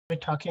We're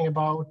talking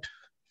about,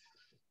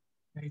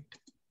 right,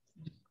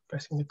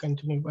 pressing the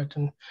continue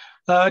button.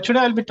 Today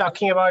I'll be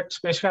talking about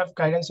spacecraft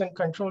guidance and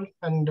control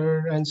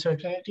under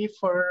uncertainty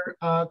for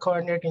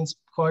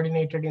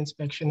coordinated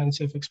inspection and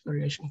safe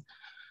exploration.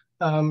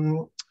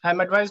 I'm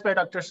advised by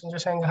Dr. Sanjay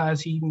Singh,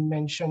 as he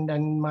mentioned,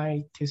 and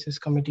my thesis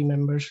committee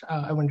members.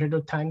 I wanted to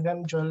thank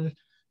them, Joel,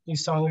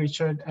 Yisong,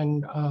 Richard,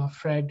 and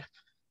Fred.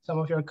 Some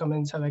of your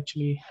comments have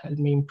actually helped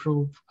me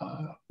improve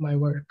my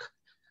work.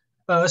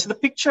 So the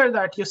picture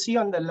that you see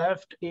on the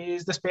left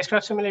is the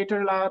spacecraft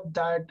simulator lab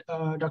that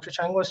Dr.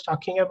 Chang was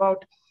talking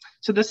about.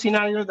 So the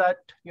scenario that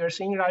you're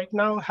seeing right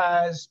now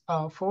has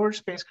 4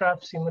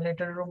 spacecraft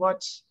simulator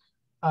robots.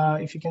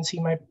 If you can see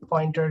my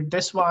pointer,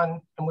 this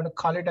one, I'm going to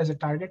call it as a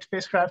target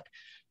spacecraft.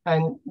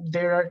 And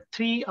there are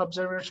 3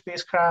 observer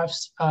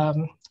spacecrafts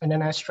and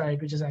an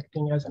asteroid, which is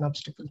acting as an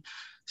obstacle.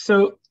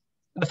 So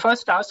the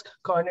first task,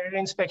 coordinated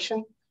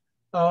inspection.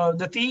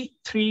 The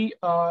three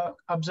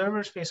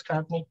observer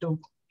spacecraft need to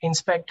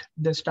inspect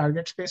this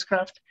target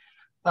spacecraft.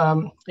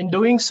 In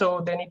doing so,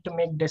 they need to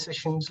make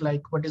decisions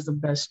like what is the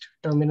best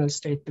terminal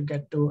state to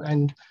get to,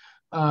 and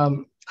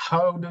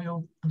how do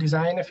you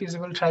design a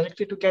feasible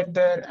trajectory to get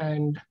there,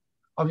 and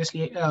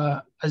obviously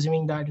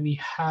assuming that we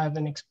have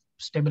an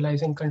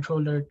stabilizing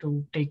controller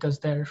to take us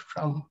there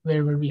from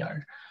wherever we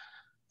are.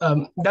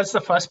 That's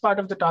the first part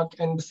of the talk.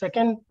 And the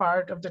second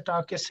part of the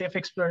talk is safe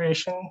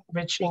exploration,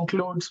 which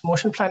includes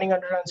motion planning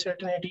under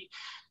uncertainty.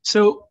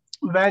 So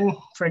when,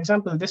 for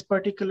example, this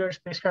particular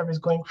spacecraft is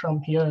going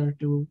from here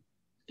to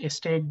a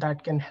state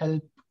that can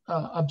help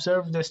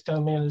observe this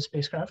terminal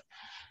spacecraft,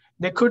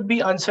 there could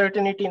be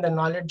uncertainty in the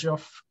knowledge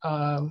of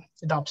the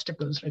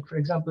obstacles, like for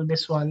example,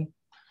 this one.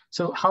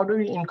 So how do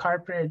we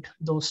incorporate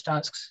those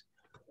tasks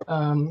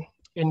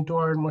into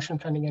our motion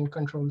planning and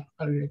control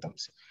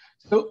algorithms?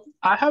 So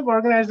I have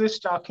organized this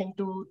talk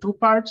into 2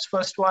 parts.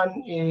 First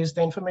one is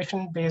the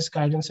information-based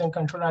guidance and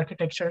control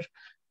architecture.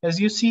 As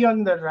you see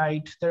on the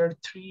right, there are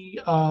 3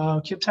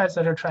 CubeSats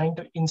that are trying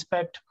to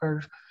inspect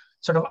or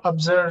sort of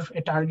observe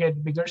a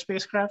target bigger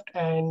spacecraft.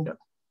 And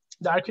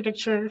the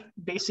architecture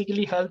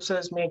basically helps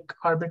us make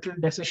arbitral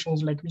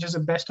decisions, like which is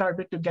the best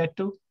orbit to get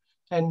to,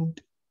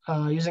 and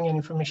using an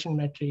information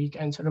metric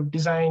and sort of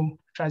design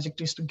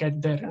trajectories to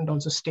get there and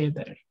also stay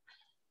there.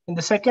 In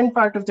the second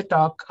part of the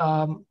talk,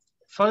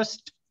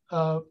 first,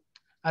 I'll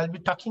be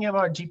talking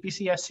about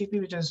GPC-SCP,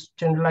 which is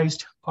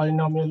generalized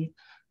polynomial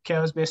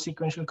chaos-based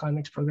sequential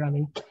convex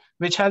programming,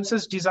 which helps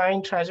us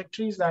design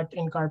trajectories that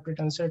incorporate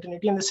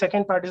uncertainty. And the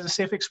second part is the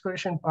safe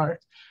exploration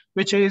part,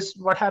 which is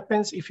what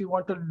happens if you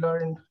want to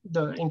learn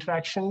the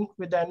interaction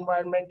with the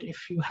environment,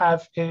 if you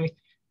have a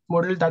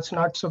model that's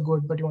not so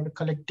good, but you want to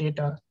collect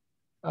data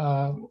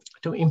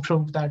to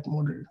improve that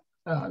model.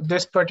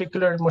 This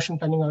particular motion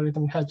planning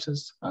algorithm helps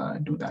us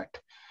do that.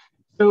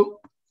 So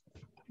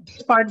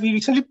this part, we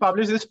recently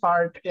published this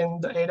part in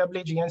the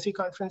AWA GNC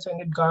conference, and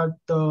it got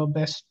the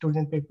best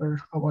student paper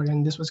award.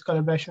 And this was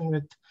collaboration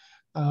with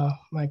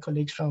my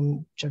colleagues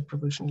from Jet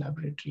Propulsion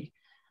Laboratory,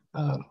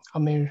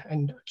 Amir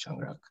and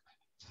Changrak.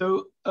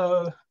 So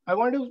I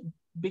want to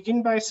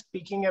begin by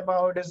speaking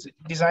about a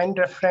design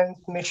reference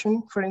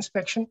mission for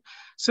inspection.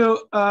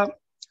 So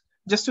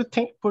just to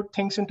put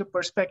things into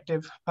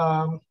perspective,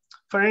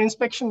 for an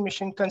inspection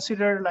mission,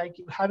 consider like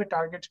you have a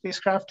target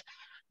spacecraft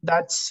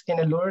that's in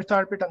a low Earth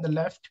orbit on the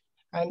left,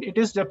 and it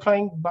is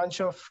deploying a bunch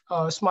of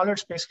smaller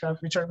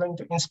spacecraft which are going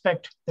to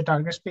inspect the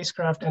target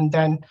spacecraft and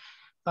then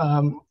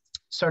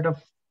sort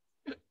of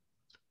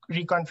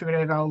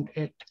reconfigure around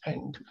it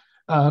and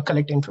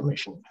collect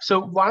information. So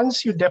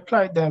once you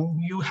deploy them,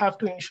 you have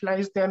to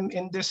initialize them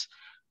in this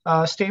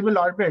stable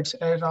orbits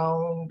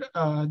around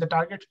the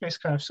target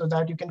spacecraft so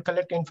that you can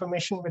collect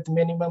information with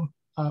minimum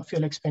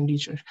fuel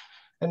expenditure.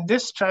 And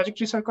these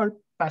trajectories are called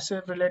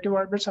passive relative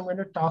orbits. I'm going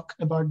to talk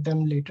about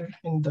them later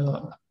in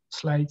the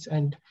slides.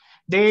 And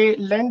they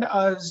lend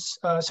us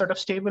sort of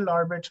stable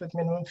orbits with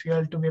minimum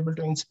fuel to be able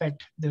to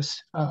inspect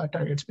this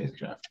target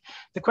spacecraft.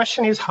 The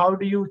question is, how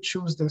do you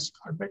choose these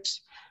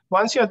orbits?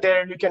 Once you're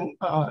there, you can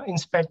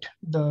inspect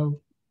the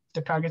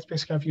target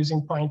spacecraft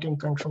using pointing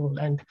control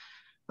and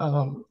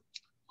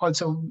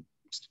also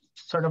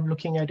sort of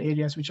looking at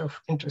areas which are of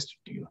interest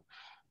to you.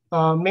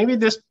 Maybe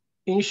this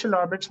initial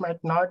orbits might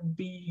not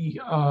be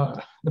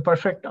the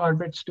perfect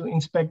orbits to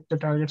inspect the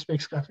target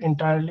spacecraft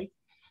entirely.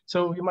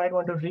 So you might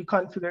want to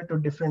reconfigure to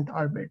different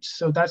orbits.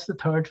 So that's the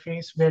third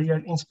phase where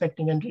you're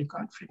inspecting and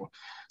reconfiguring.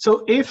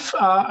 So if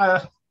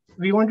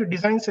we want to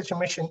design such a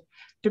mission,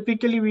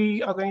 typically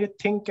we are going to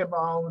think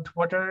about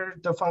what are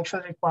the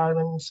functional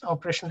requirements,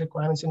 operational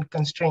requirements, and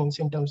constraints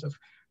in terms of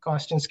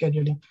cost and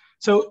scheduling.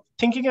 So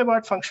thinking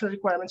about functional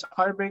requirements,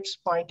 orbits,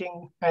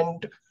 pointing,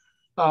 and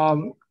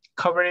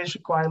coverage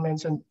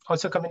requirements, and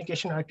also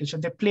communication architecture,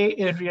 they play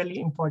a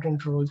really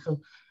important role. So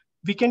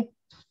we can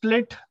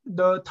split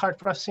the thought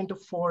process into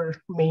 4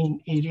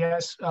 main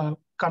areas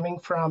coming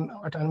from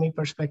autonomy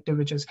perspective,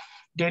 which is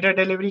data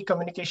delivery,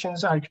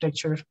 communications,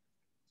 architecture,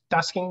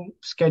 tasking,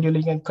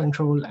 scheduling, and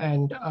control,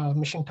 and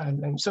mission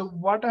timeline. So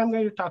what I'm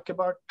going to talk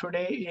about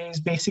today is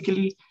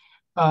basically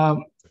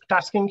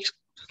tasking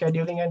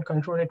scheduling and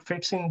control, it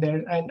fits in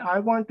there. And I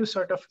want to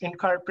sort of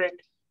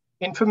incorporate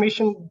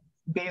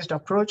information-based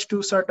approach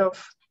to sort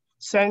of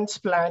sense,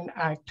 plan,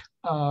 act,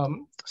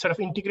 sort of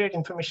integrate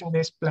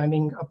information-based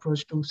planning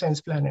approach to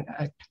sense, plan, and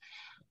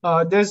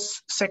act.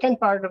 There's second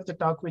part of the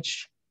talk,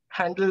 which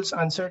handles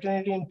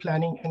uncertainty in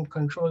planning and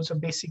control. So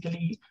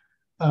basically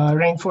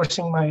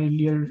reinforcing my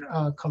earlier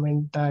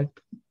comment that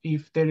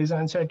if there is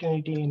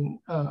uncertainty in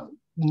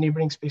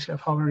neighboring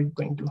spacecraft, how are you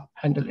going to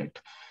handle it?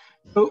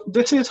 So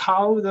this is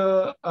how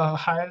the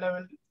higher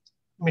level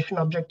mission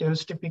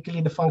objectives,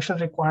 typically the functional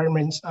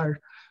requirements are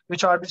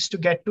which orbits to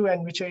get to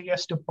and which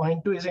areas to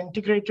point to is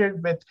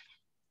integrated with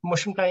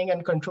motion planning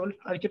and control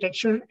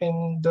architecture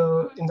in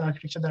the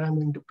architecture that I'm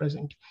going to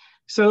present.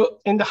 So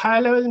in the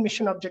higher level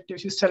mission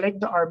objectives, you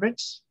select the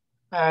orbits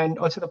and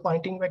also the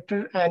pointing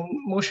vector, and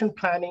motion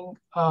planning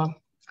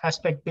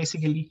aspect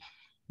basically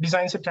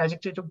designs a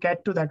trajectory to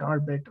get to that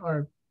orbit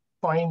or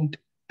point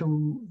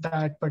to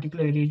that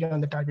particular area on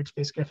the target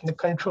spacecraft. And the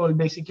control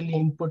basically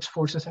inputs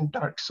forces and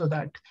torques so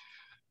that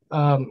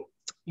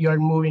you're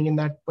moving in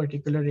that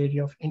particular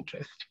area of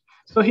interest.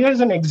 So here's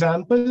an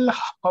example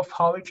of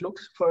how it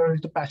looks for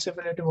the passive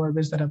relative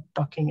orbits that I'm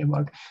talking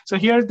about. So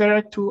here there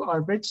are two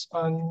orbits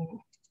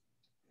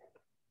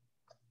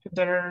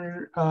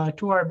there are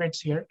two orbits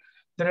here.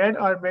 The red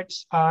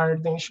orbits are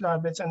the initial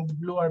orbits and the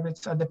blue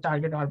orbits are the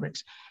target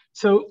orbits.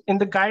 So in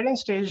the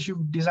guidance stage,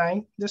 you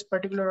design this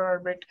particular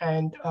orbit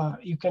and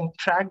you can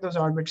track those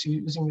orbits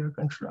using your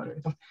control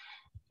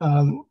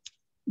algorithm.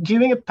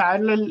 Giving a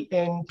parallel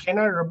in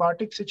planar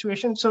robotic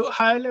situation. So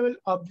higher level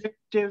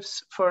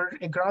objectives for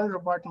a ground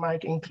robot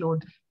might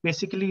include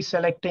basically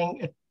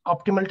selecting an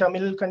optimal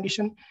terminal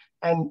condition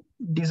and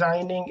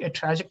designing a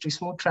trajectory,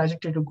 smooth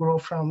trajectory to grow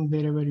from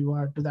wherever you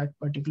are to that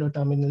particular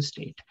terminal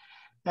state.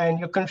 And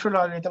your control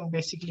algorithm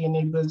basically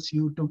enables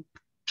you to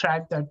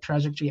track that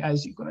trajectory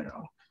as you go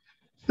around.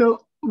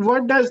 So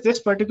what does this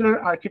particular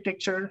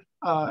architecture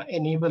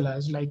enable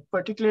us? Like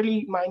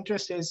particularly my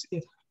interest is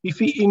if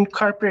we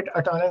incorporate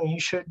autonomy, you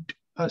should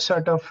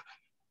sort of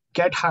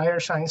get higher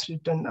science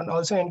return and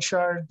also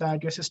ensure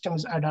that your system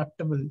is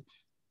adaptable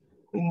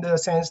in the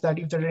sense that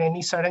if there are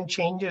any sudden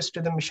changes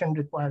to the mission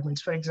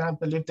requirements, for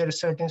example, if there is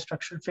certain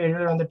structural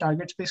failure on the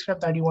target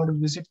spacecraft that you want to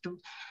visit to,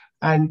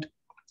 and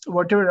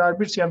whatever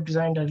orbits you have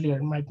designed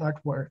earlier might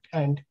not work.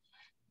 And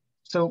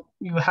so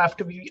you have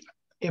to be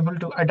able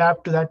to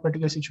adapt to that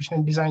particular situation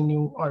and design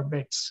new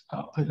orbits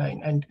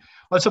online, and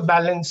also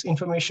balance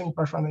information,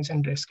 performance,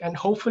 and risk. And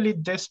hopefully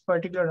this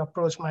particular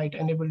approach might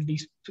enable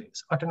these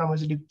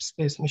autonomous deep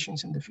space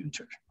missions in the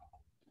future.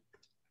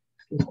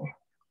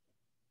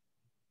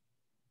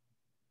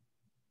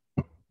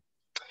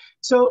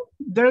 So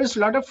there's a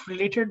lot of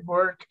related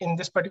work in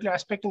this particular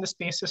aspect in the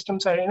space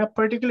systems arena,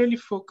 particularly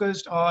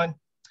focused on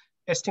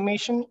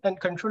estimation and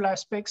control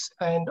aspects,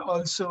 and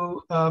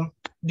also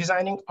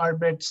designing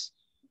orbits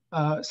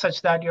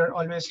such that you're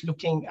always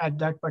looking at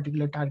that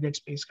particular target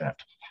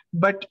spacecraft.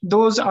 But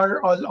those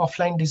are all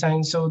offline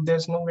designs, so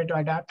there's no way to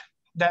adapt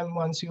them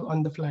once you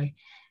on the fly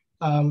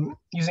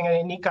using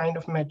any kind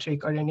of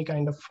metric or any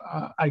kind of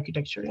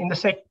architecture. In the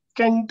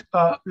second,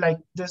 like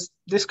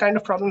this kind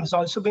of problem has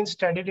also been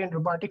studied in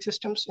robotic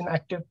systems in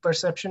active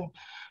perception,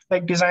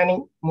 like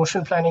designing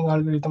motion planning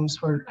algorithms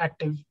for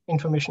active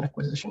information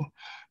acquisition.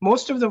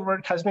 Most of the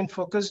work has been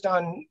focused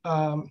on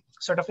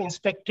sort of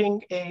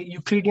inspecting a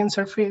Euclidean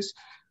surface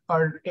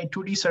or a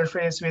 2D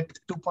surface with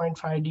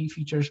 2.5D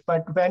features.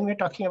 But when we're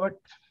talking about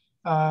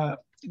the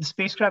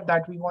spacecraft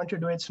that we want to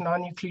do, it's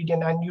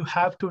non-Euclidean, and you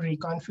have to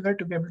reconfigure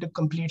to be able to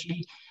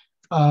completely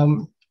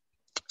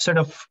sort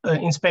of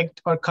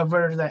inspect or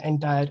cover the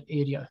entire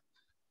area.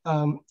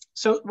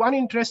 So one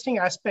interesting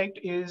aspect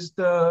is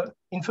the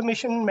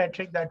information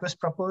metric that was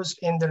proposed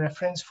in the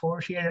reference 4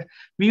 here.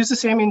 We use the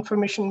same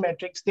information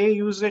metrics. They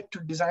use it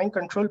to design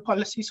control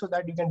policy so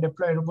that you can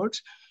deploy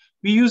robots.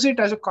 We use it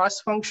as a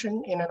cost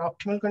function in an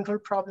optimal control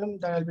problem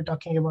that I'll be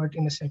talking about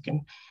in a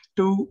second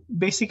to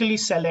basically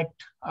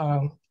select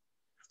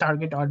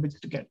target orbits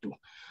to get to.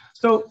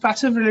 So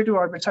passive relative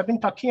orbits, I've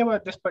been talking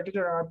about this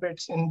particular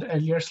orbits in the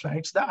earlier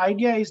slides. The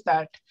idea is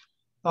that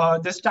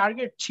this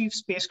target chief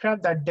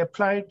spacecraft that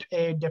deployed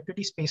a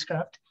deputy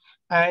spacecraft,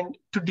 and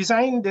to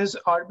design these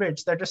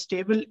orbits that are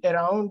stable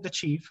around the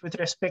chief with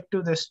respect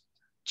to this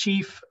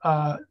chief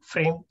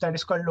frame that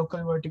is called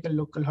local vertical,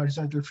 local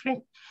horizontal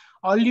frame.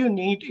 All you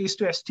need is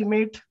to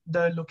estimate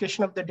the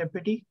location of the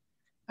deputy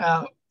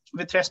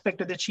with respect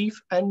to the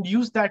chief and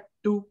use that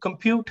to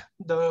compute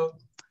the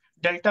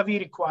delta V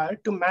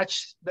required to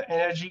match the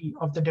energy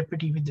of the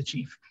deputy with the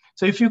chief.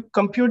 So if you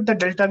compute the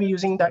delta V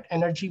using that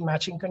energy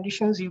matching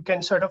conditions, you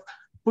can sort of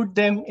put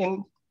them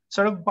in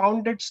sort of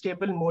bounded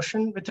stable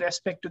motion with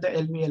respect to the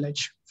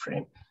LVLH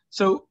frame.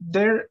 So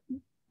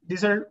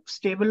these are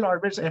stable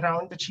orbits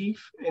around the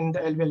chief in the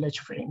LVLH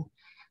frame.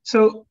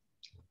 So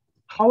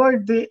how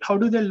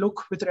do they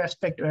look with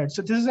respect to Earth?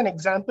 So this is an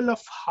example of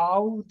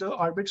how the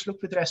orbits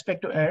look with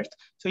respect to Earth.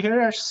 So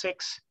here are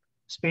 6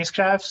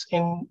 spacecrafts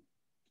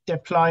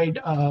deployed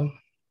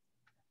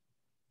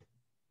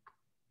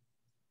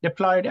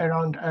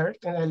around Earth,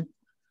 and I'll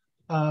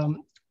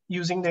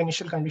using the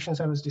initial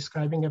conditions I was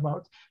describing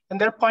about, and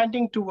they're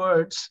pointing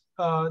towards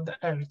the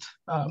Earth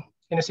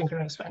in a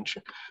synchronous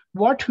fashion.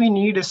 What we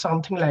need is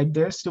something like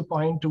this to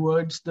point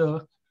towards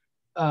the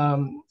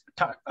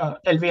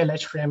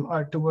LVLH frame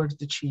or towards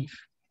the chief.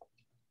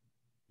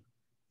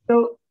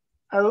 So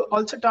I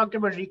also talked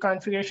about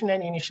reconfiguration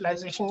and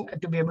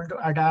initialization to be able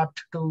to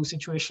adapt to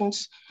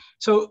situations.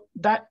 So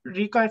that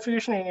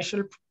reconfiguration and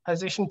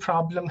initialization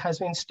problem has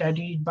been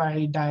studied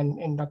by Dan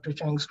in Dr.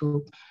 Chang's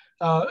group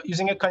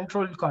using a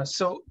control cost.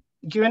 So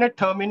given a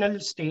terminal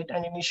state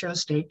and initial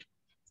state,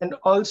 and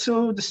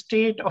also the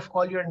state of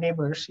all your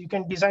neighbors, you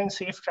can design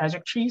safe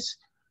trajectories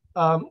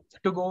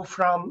to go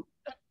from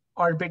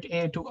orbit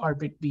A to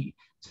orbit B.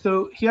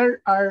 So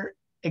here are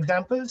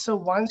examples. So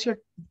once your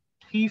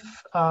thief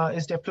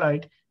is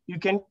deployed, you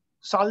can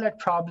solve that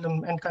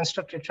problem and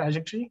construct a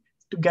trajectory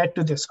to get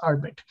to this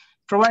orbit,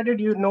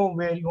 provided you know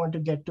where you want to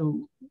get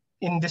to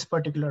in this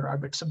particular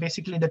orbit. So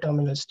basically the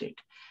terminal state.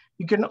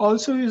 You can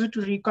also use it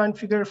to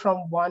reconfigure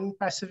from one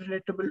passive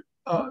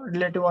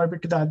relative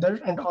orbit to the other,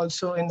 and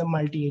also in the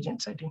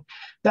multi-agent setting.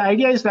 The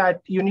idea is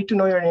that you need to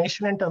know your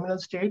initial and terminal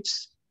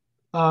states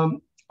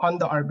on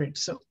the orbit.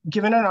 So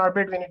given an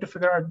orbit, we need to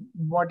figure out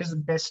what is the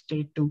best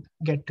state to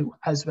get to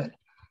as well.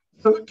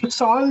 So to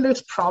solve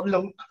this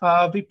problem,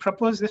 we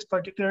propose this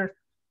particular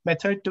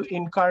method to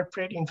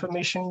incorporate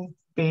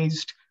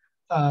information-based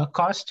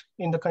cost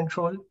in the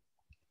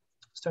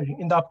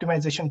in the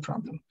optimization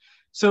problem.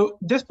 So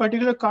this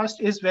particular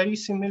cost is very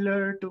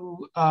similar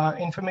to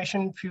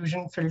information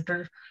fusion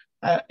filter,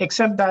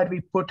 except that we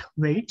put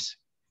weights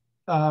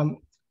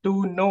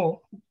to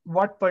know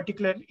what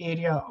particular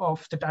area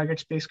of the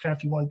target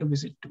spacecraft you want to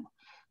visit to.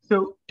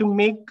 So to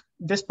make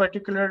this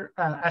particular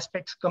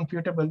aspects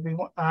computable,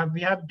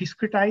 we have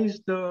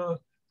discretized the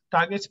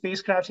target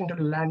spacecrafts into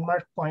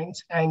landmark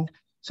points and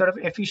sort of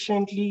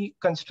efficiently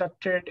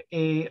constructed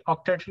a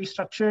octernary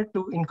structure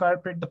to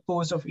incorporate the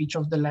pose of each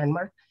of the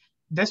landmark.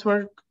 This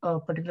work,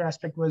 particular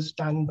aspect was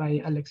done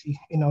by Alexei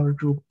in our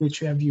group,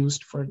 which we have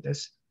used for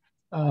this,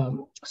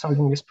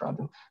 solving this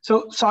problem.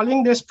 So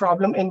solving this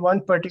problem in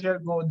one particular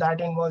go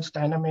that involves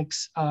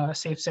dynamics,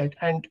 safe set,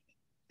 and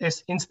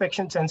this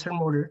inspection sensor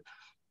model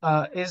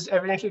is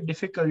evidently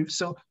difficult.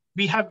 So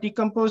we have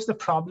decomposed the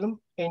problem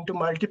into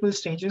multiple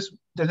stages.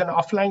 There's an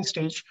offline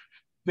stage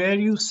where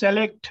you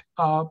select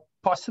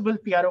possible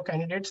PRO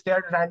candidates. They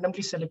are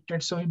randomly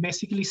selected. So we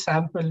basically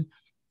sample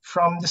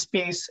from the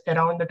space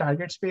around the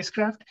target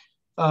spacecraft.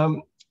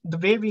 The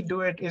way we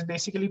do it is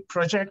basically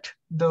project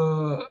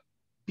the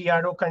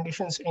PRO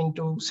conditions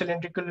into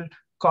cylindrical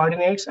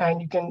coordinates, and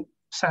you can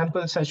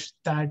sample such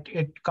that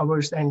it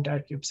covers the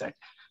entire CubeSat.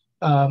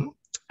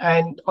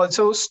 And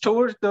also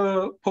store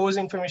the pose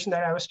information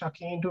that I was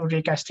talking into a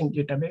raycasting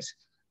database.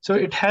 So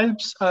it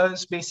helps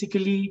us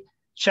basically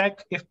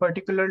check if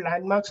particular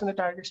landmarks on the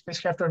target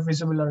spacecraft are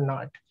visible or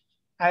not.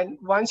 And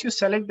once you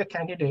select the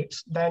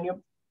candidates, then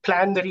you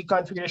plan the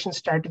reconfiguration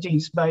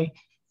strategies by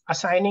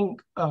assigning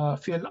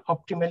fuel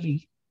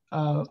optimally.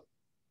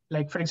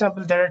 Like for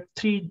example, there are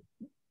 3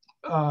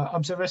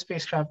 observer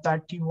spacecraft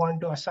that you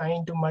want to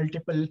assign to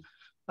multiple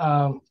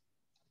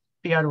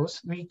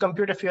PROs. We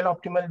compute a fuel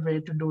optimal way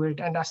to do it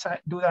and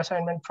do the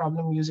assignment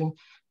problem using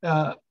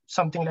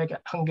something like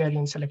a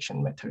Hungarian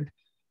selection method.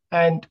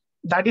 And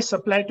that is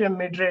supplied to a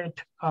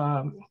mid-rate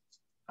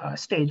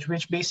stage,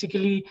 which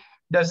basically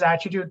does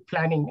attitude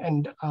planning,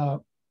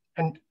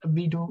 and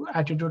we do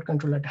attitude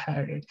control at a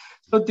higher rate.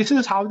 So this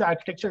is how the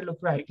architecture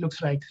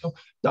looks like. So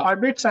the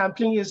orbit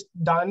sampling is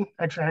done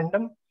at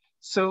random.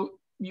 So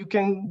you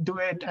can do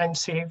it and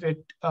save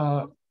it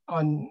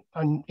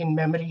in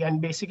memory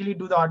and basically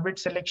do the orbit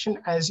selection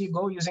as you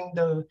go using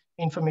the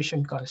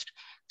information cost.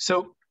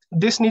 So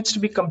this needs to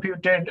be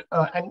computed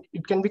and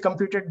it can be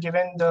computed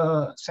given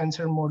the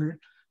sensor model,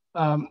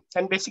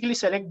 and basically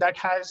select that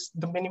has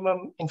the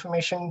minimum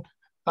information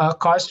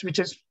cost, which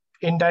is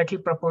indirectly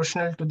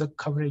proportional to the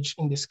coverage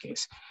in this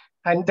case.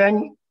 And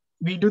then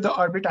we do the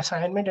orbit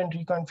assignment and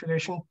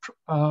reconfiguration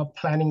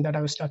planning that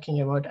I was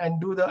talking about, and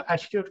do the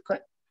attitude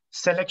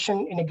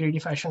selection in a greedy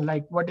fashion,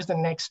 like what is the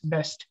next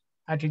best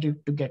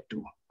attitude to get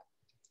to.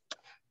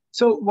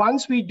 So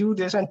once we do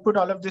this and put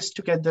all of this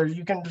together,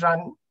 you can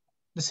run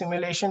the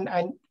simulation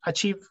and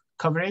achieve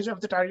coverage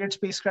of the target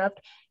spacecraft.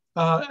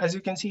 As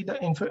you can see,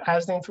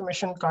 as the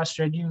information cost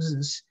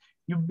reduces,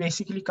 you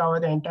basically cover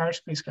the entire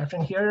spacecraft.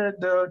 And here are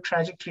the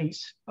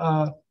trajectories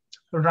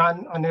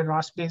run on a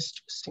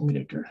ROS-based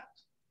simulator.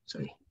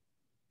 Sorry.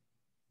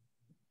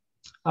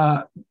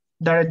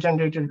 That are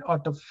generated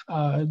out of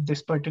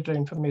this particular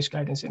information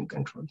guidance and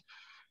control.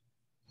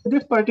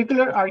 This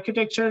particular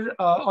architecture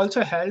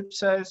also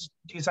helps us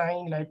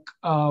design like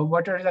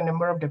what are the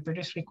number of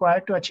deputies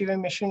required to achieve a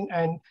mission,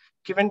 and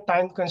given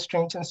time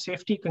constraints and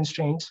safety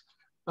constraints,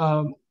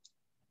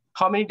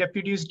 how many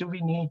deputies do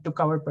we need to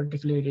cover a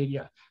particular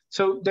area?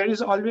 So there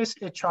is always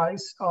a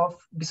choice of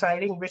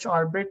deciding which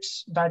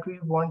orbits that we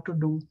want to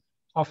do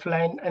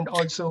offline, and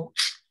also,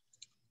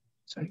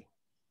 sorry.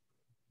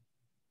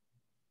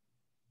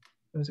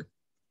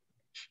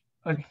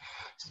 Okay,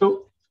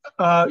 so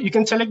you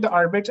can select the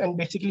orbits and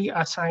basically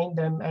assign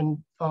them, and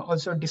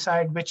also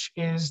decide which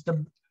is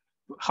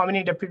how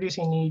many deputies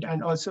you need,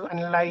 and also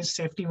analyze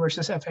safety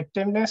versus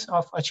effectiveness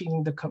of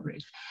achieving the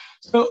coverage.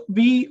 So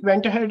we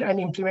went ahead and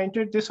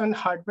implemented this on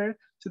hardware.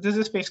 So this is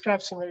a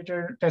spacecraft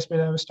simulator test bed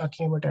I was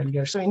talking about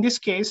earlier. So in this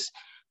case,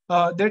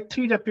 there are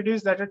 3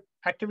 deputies that are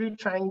actively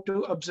trying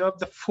to observe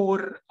the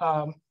 4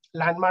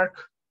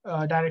 landmark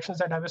directions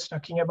that I was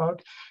talking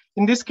about.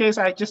 In this case,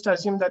 I just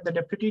assume that the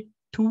deputy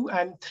 2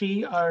 and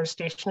 3 are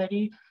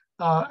stationary,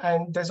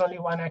 and there's only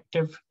one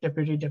active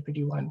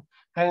deputy 1.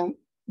 And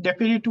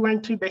deputy 2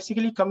 and 3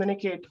 basically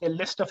communicate a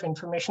list of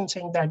information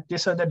saying that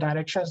these are the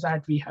directions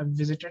that we have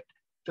visited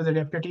to the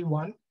deputy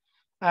 1.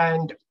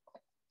 And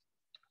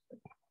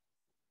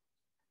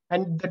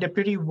the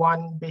deputy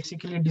 1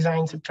 basically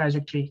designs a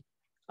trajectory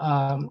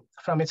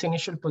from its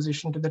initial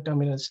position to the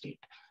terminal state.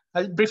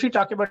 I'll briefly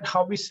talk about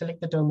how we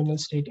select the terminal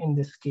state in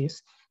this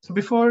case. So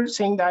before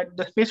saying that,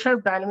 the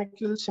spacecraft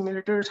dynamical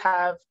simulators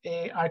have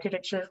a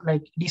architecture,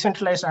 like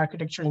decentralized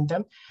architecture in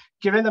them.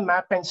 Given the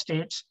map and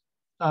states,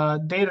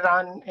 they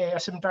run a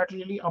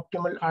asymptotically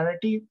optimal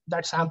RRT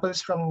that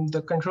samples from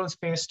the control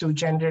space to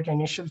generate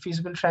initial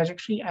feasible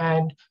trajectory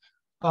and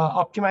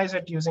optimize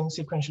it using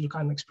sequential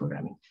convex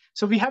programming.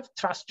 So we have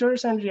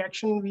thrusters and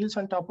reaction wheels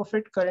on top of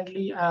it.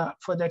 Currently,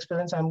 for the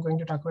experiments I'm going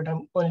to talk about,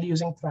 I'm only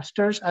using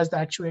thrusters as the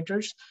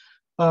actuators.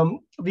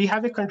 We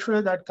have a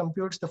controller that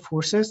computes the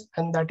forces,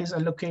 and that is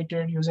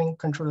allocated using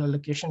control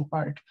allocation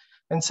part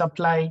and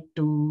supplied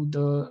to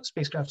the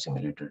spacecraft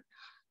simulator.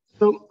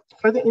 So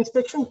for the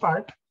inspection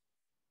part,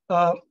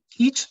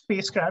 each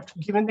spacecraft,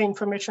 given the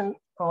information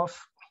of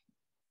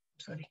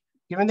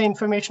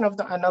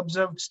the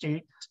unobserved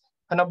states,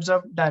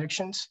 unobserved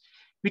directions,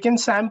 we can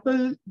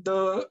sample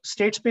the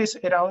state space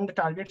around the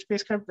target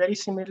spacecraft very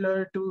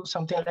similar to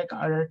something like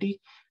RRT,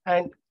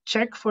 and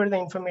check for the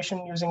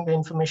information using the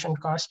information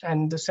cost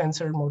and the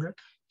sensor model.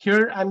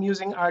 Here I'm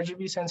using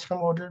RGB sensor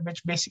model,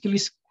 which basically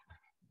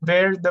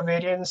where the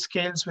variance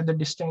scales with the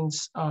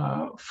distance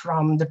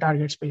from the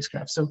target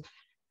spacecraft. So,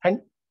 and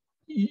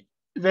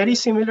very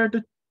similar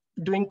to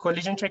doing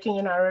collision checking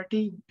in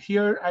RRT,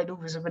 here I do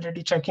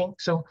visibility checking.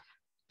 So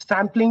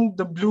sampling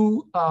the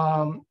blue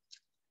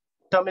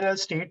terminal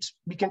states,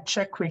 we can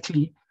check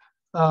quickly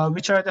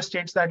which are the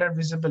states that are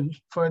visible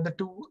for the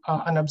 2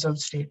 unobserved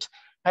states.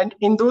 And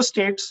in those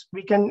states,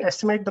 we can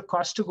estimate the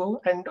cost to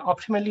go and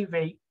optimally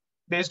weigh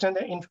based on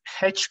the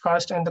hedge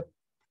cost and the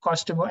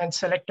cost to go and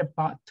select a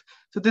path.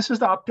 So this is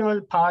the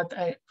optimal path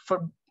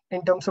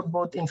in terms of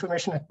both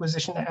information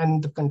acquisition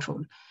and the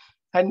control.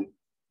 And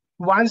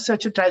once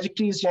such a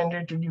trajectory is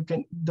generated,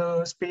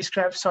 the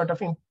spacecraft sort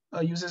of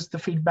uses the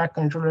feedback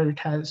controller it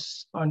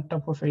has on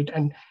top of it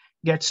and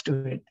gets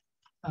to it.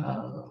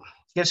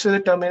 Gets to the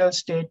terminal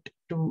state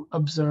to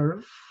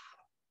observe.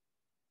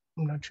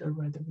 I'm not sure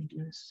why the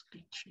video is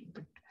glitchy,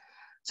 but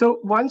so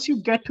once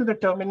you get to the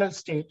terminal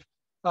state,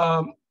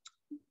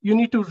 you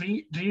need to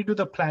redo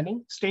the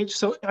planning stage.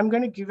 So I'm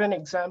going to give an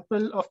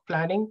example of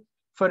planning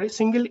for a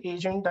single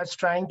agent that's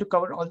trying to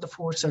cover all the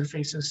 4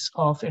 surfaces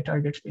of a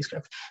target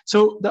spacecraft.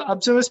 So the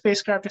observer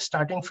spacecraft is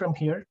starting from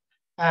here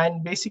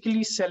and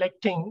basically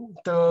selecting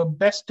the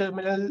best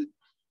terminal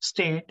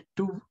state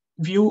to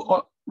view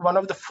one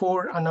of the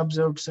 4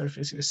 unobserved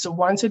surfaces. So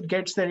once it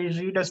gets there, it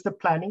redoes the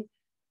planning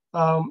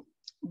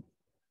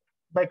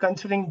by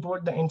considering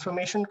both the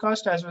information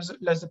cost as well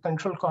as the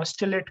control cost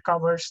till it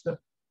covers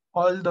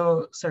all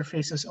the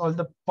surfaces, all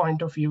the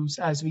point of views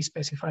as we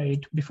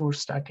specified before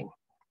starting.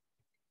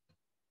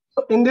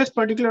 So in this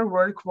particular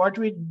work, what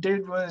we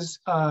did was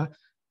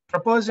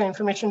propose an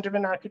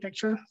information-driven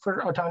architecture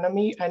for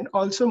autonomy and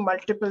also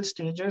multiple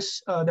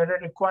stages that are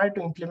required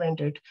to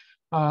implement it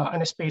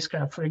on a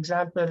spacecraft. For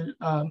example,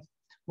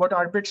 what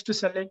orbits to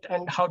select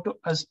and how to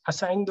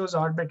assign those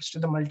orbits to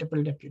the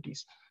multiple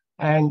deputies,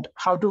 and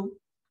how to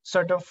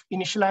sort of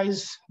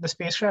initialize the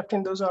spacecraft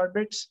in those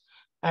orbits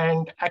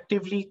and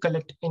actively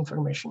collect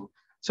information.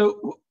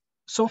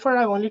 So far,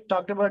 I've only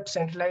talked about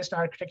centralized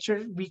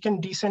architecture. We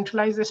can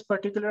decentralize this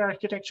particular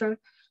architecture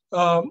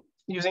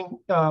using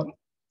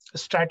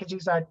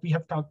strategies that we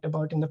have talked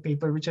about in the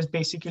paper, which has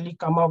basically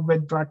come up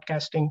with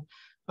broadcasting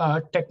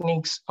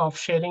techniques of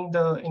sharing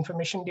the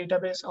information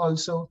database,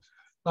 also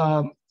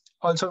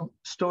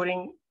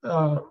storing,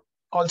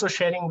 also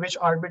sharing which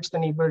orbits the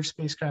neighbor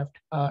spacecraft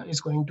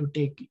is going to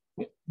take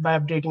by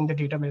updating the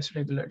database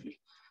regularly.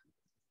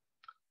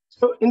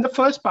 So in the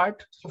first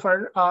part, so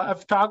far,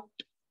 I've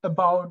talked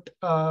about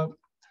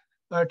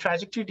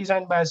trajectory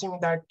design by assuming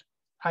that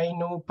I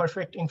know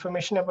perfect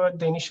information about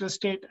the initial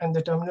state and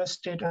the terminal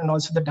state and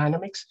also the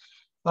dynamics.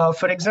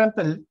 For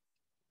example,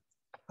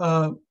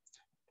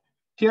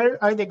 here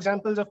are the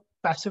examples of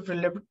passive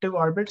relative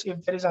orbits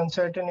if there is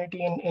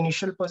uncertainty in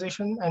initial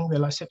position and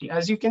velocity.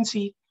 As you can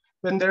see,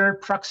 when there are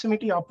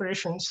proximity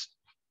operations,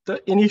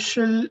 the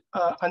initial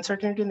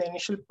uncertainty in the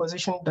initial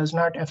position does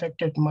not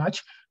affect it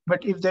much.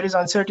 But if there is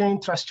uncertainty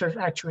in thruster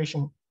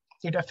actuation,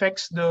 it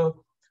affects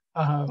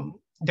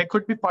there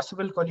could be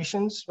possible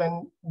collisions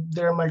when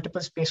there are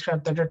multiple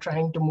spacecraft that are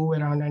trying to move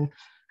around and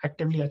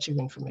actively achieve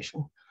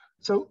information.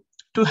 So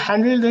to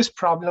handle this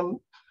problem,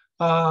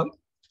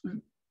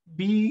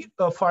 we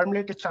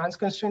formulate a chance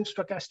constraint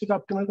stochastic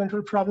optimal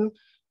control problem.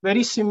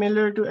 Very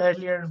similar to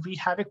earlier, we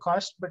have a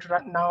cost, but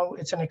right now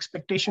it's an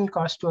expectation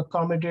cost to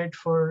accommodate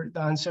for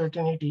the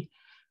uncertainty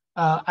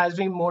as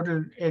we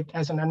model it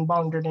as an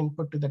unbounded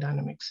input to the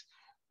dynamics.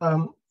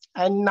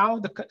 And now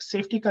the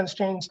safety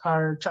constraints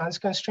are chance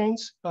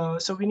constraints.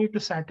 So we need to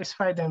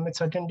satisfy them with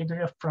certain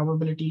degree of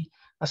probability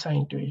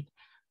assigned to it.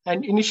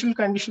 And initial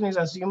condition is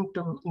assumed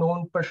to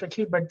known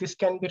perfectly, but this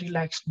can be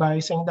relaxed by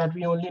saying that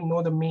we only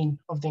know the mean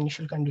of the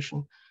initial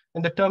condition.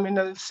 And the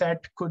terminal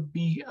set could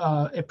be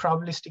a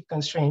probabilistic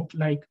constraint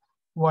like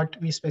what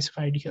we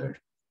specified here.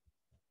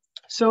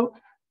 So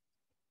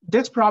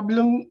this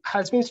problem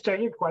has been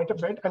studied quite a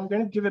bit. I'm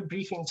going to give a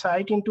brief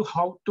insight into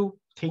how to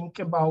think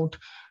about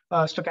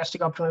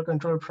stochastic optimal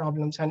control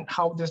problems and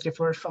how this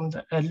differs from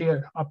the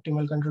earlier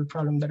optimal control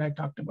problem that I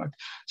talked about.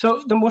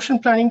 So the motion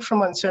planning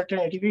from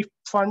uncertainty, we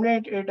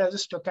formulate it as a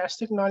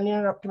stochastic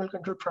nonlinear optimal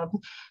control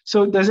problem.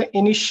 So there's an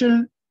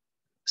initial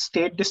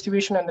state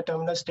distribution and the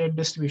terminal state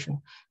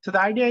distribution. So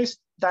the idea is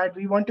that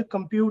we want to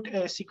compute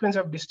a sequence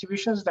of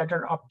distributions that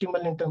are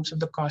optimal in terms of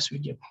the cost we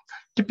give.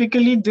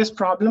 Typically, this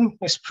problem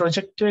is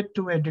projected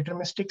to a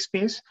deterministic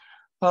space,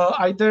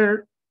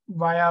 either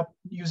via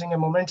using a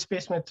moment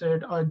space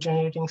method or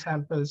generating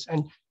samples.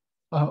 And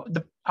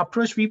the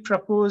approach we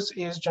propose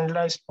is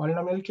generalized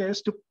polynomial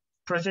case to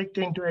project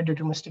into a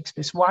deterministic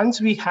space. Once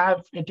we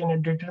have it in a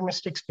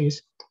deterministic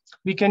space,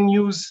 we can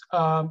use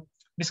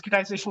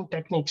discretization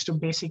techniques to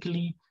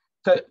basically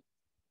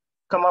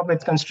come up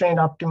with constraint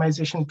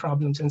optimization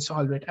problems and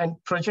solve it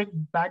and project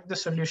back the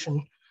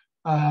solution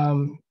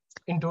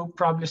into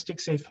probabilistic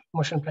safe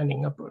motion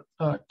planning approach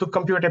to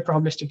compute a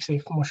probabilistic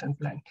safe motion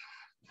plan.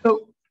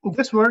 So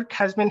this work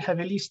has been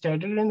heavily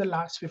studied in the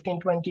last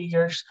 15, 20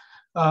 years,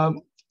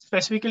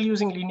 specifically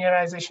using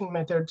linearization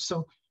methods.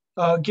 So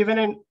given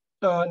a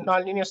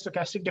nonlinear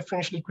stochastic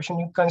differential equation,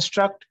 you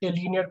construct a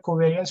linear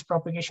covariance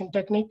propagation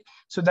technique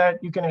so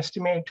that you can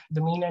estimate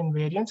the mean and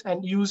variance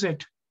and use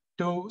it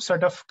to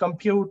sort of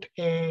compute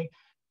a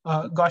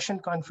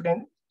Gaussian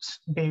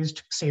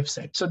confidence-based safe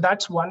set. So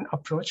that's one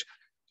approach.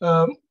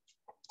 And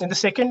the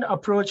second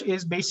approach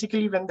is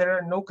basically when there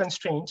are no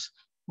constraints,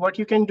 what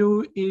you can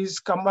do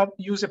is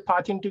use a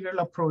path integral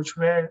approach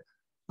where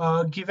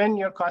given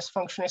your cost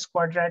function is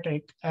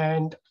quadratic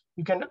and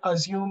you can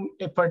assume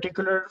a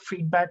particular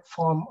feedback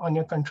form on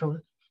your control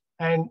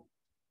and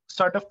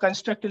sort of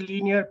construct a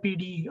linear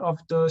PD of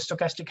the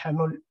stochastic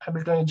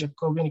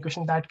Hamiltonian-Jacobian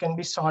equation that can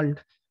be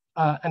solved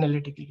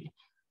analytically.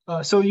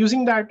 So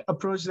using that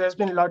approach, there's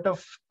been a lot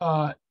of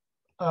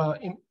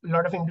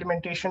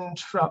implementations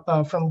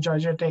from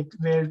Georgia Tech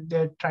where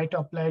they try to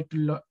apply it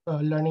to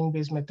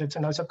learning-based methods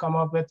and also come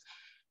up with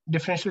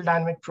differential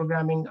dynamic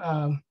programming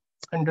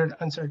under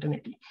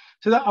uncertainty.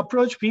 So the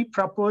approach we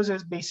propose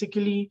is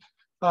basically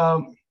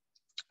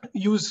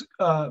use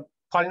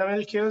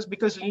polynomial chaos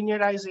because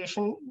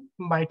linearization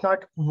might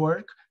not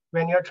work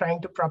when you're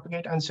trying to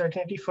propagate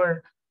uncertainty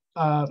for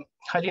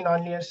highly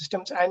nonlinear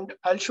systems. And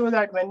I'll show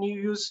that when you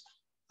use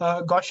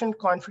Gaussian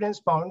confidence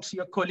bounds,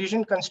 your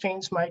collision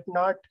constraints might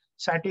not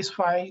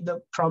satisfy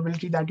the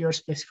probability that you're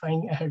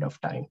specifying ahead of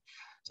time.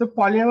 So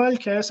polynomial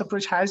chaos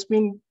approach has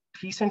been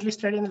recently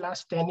studied in the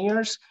last 10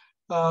 years,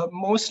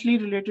 mostly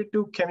related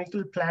to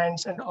chemical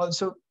plants and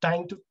also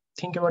trying to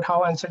think about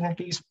how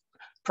uncertainty is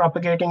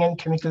propagating in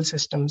chemical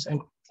systems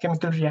and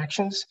chemical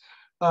reactions.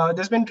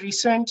 There's been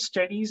recent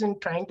studies in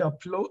trying to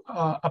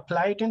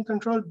apply it in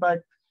control,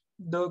 but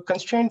the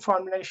constraint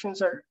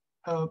formulations are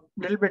a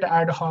little bit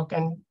ad hoc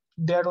and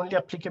they're only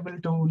applicable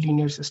to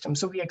linear systems.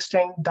 So we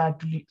extend that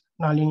to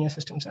nonlinear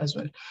systems as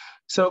well.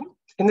 So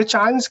in the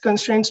chance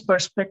constraints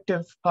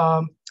perspective,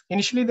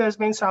 initially there's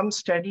been some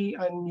study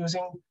on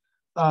using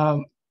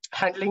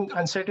handling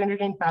uncertainty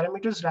in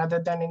parameters rather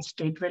than in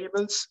state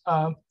variables.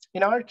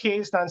 In our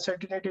case, the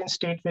uncertainty in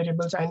state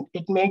variables, and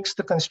it makes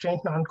the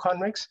constraint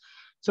non-convex.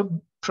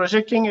 So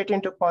projecting it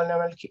into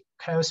polynomial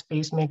chaos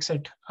space makes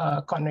it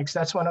convex.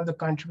 That's one of the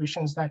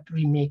contributions that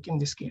we make in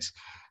this case.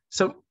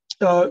 So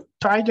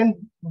Tide and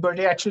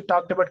Burde actually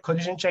talked about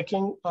collision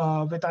checking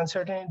with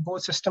uncertainty in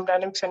both system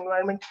dynamics and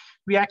environment.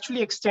 We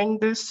actually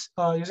extend this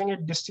using a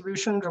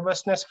distribution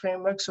robustness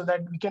framework so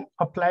that we can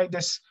apply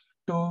this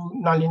to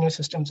nonlinear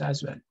systems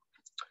as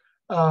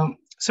well.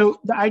 So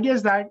the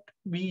ideas that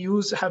we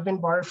have been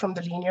borrowed from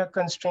the linear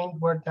constraint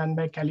work done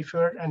by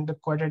Califer and the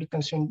quadratic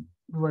constraint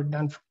work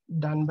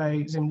done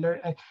by Zimler.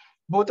 And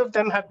both of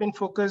them have been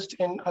focused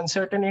in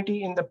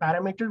uncertainty in the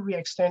parameter. We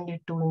extend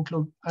it to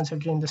include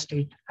uncertainty in the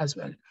state as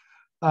well.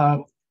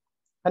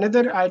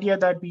 Another idea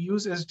that we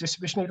use is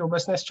distributional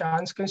robustness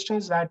chance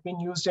constraints that have been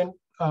used in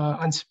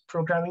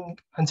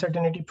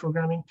uncertainty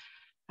programming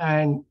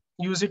and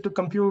use it to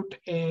compute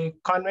a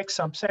convex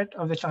subset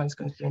of the chance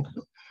constraint.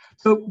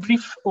 So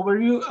brief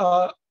overview,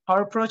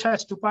 our approach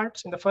has two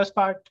parts. In the first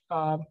part,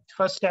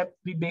 first step,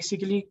 we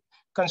basically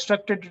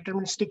constructed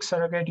deterministic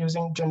surrogate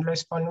using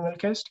generalized polynomial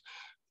case.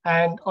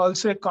 and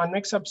also a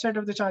convex subset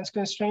of the chance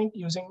constraint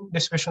using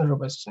distributional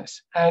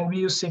robustness. And we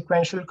use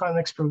sequential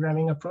convex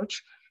programming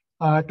approach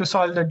to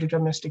solve the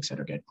deterministic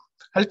surrogate.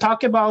 I'll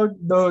talk about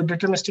the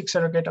deterministic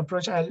surrogate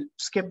approach. I'll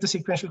skip the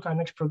sequential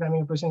convex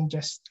programming approach and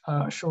just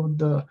show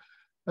the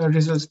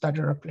results that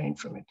are obtained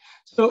from it.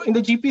 So in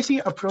the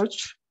GPC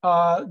approach,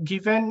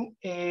 given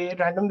a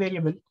random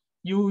variable,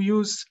 you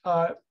use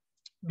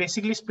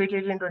basically split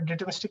it into a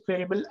deterministic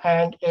variable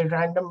and a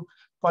random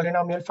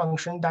polynomial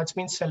function that's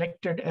been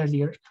selected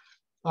earlier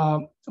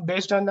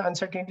based on the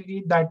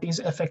uncertainty that is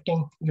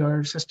affecting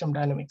your system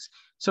dynamics.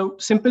 So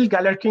simple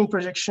Galerkin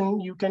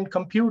projection, you can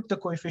compute the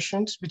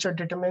coefficients which are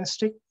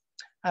deterministic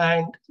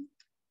and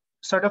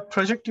sort of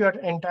project your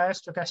entire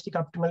stochastic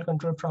optimal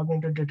control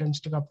problem into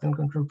deterministic optimal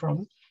control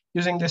problem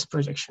using this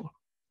projection.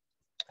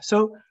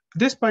 So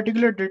this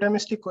particular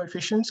deterministic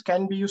coefficients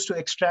can be used to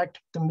extract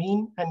the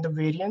mean and the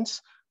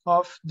variance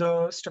of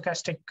the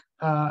stochastic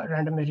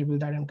random variable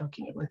that I'm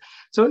talking about.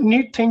 So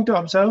neat thing to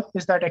observe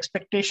is that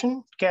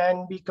expectation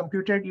can be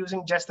computed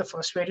using just the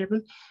first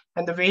variable,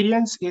 and the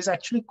variance is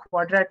actually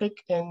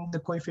quadratic in the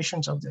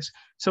coefficients of this.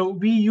 So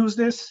we use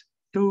this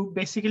to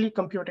basically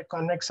compute a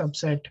convex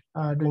subset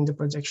during the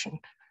projection.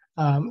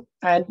 And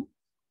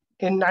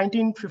in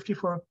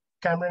 1954,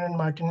 Cameron and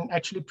Martin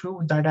actually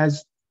proved that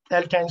as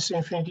L tends to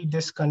infinity,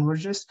 this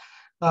converges.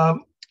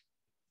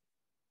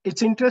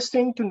 It's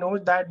interesting to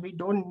note that we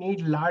don't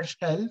need large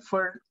L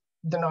for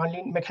the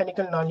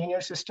mechanical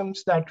nonlinear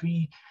systems that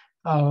we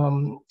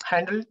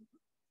handle.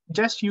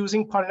 Just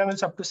using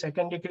polynomials up to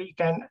second degree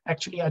can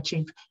actually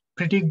achieve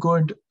pretty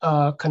good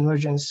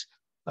convergence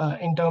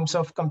in terms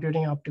of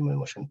computing optimal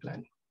motion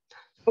plan.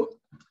 So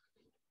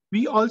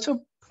we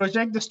also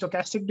project the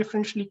stochastic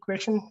differential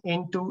equation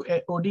into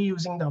a OD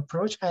using the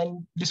approach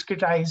and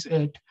discretize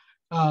it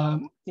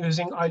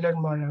using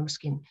Euler-Marmorano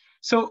scheme.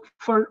 So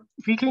for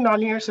weakly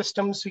nonlinear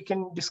systems, we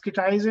can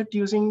discretize it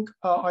using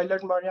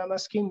Euler-Marmorano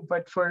scheme,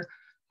 but for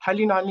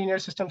highly nonlinear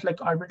systems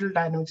like orbital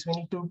dynamics, we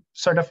need to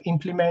sort of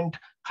implement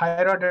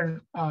higher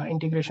order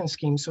integration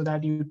schemes so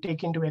that you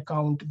take into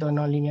account the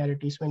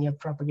nonlinearities when you're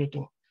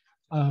propagating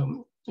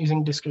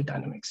using discrete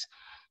dynamics.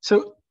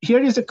 So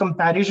here is a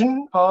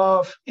comparison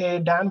of a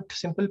damped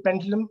simple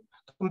pendulum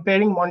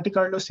comparing Monte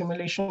Carlo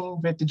simulation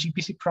with the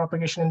GPC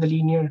propagation and the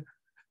linear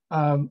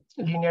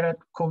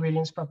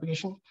covariance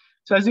propagation.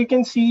 So as you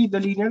can see, the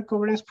linear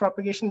covariance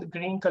propagation, the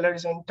green color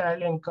is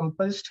entirely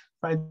encompassed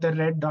by the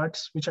red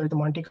dots, which are the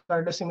Monte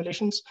Carlo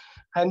simulations,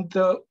 and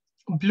the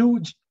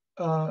blue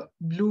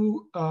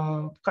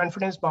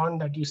confidence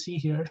bound that you see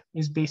here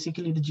is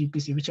basically the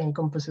GPC, which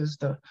encompasses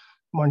the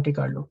Monte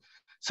Carlo.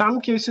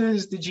 Some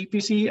cases, the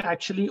GPC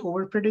actually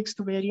overpredicts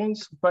the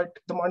variance, but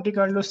the Monte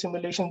Carlo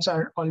simulations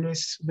are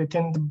always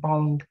within the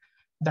bound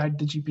that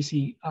the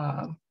GPC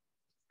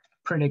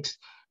predicts.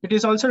 It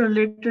is also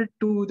related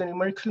to the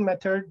numerical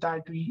method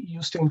that we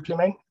use to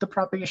implement the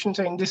propagation.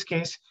 So in this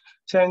case,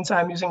 since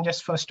I'm using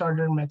just first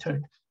order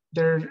method,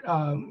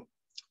 the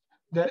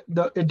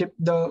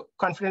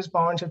confidence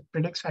bounds it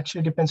predicts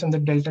actually depends on the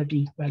delta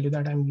t value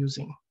that I'm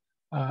using.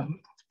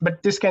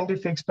 But this can be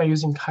fixed by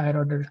using higher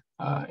order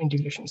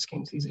integration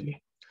schemes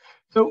easily.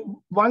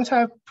 So once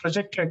I've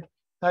projected,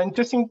 an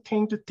interesting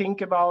thing to think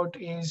about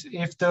is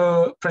if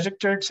the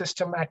projected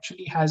system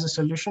actually has a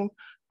solution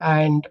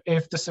and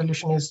if the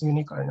solution is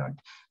unique or not.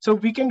 So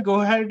we can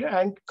go ahead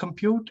and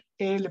compute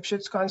a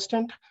Lipschitz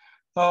constant.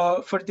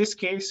 For this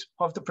case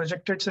of the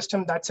projected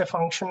system, that's a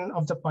function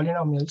of the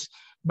polynomials,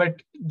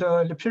 but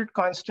the Lipschitz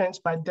constants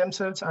by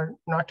themselves are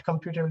not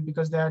computable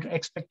because they are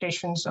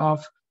expectations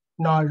of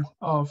norm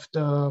of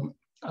the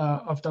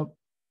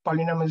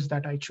polynomials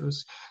that I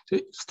choose. So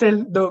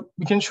still,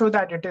 we can show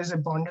that it is a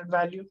bounded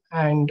value,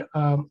 and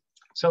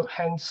so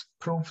hence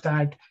prove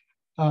that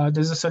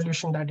there's a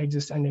solution that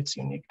exists and it's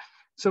unique.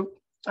 So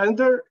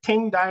another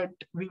thing that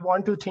we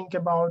want to think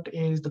about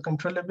is the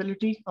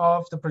controllability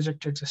of the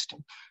projected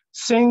system.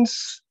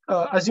 Since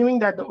assuming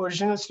that the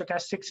original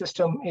stochastic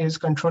system is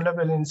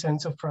controllable in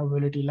sense of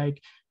probability, like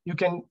you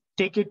can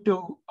take it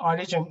to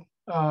origin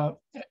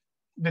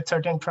with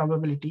certain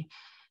probability,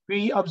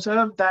 we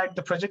observe that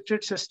the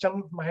projected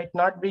system might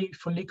not be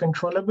fully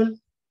controllable.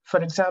 For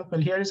example,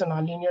 here is a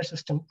nonlinear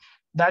system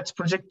that's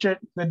projected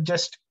with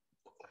just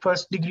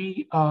first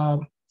degree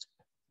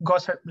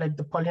Gauss, like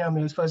the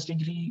polynomials, first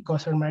degree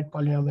Gauss-Hermite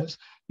polynomials.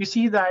 You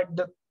see that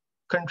the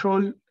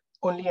control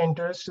only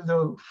enters to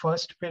the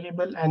first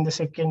variable, and the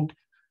second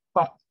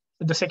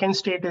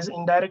state is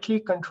indirectly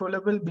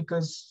controllable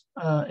because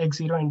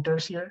x0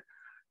 enters here.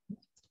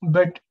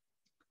 But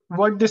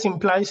what this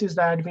implies is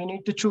that we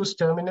need to choose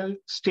terminal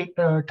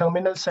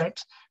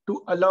sets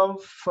to allow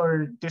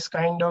for this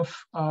kind of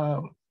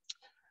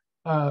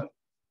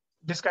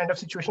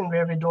situation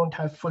where we don't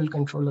have full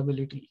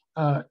controllability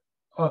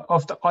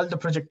of all the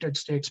projected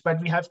states, but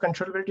we have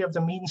controllability of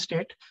the mean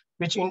state,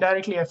 which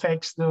indirectly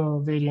affects the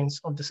variance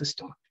of the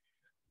system.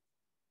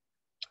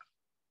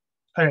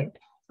 All right.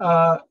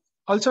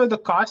 Also, the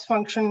cost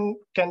function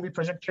can be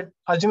projected,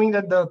 assuming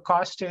that the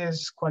cost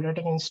is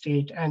quadratic in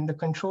state and the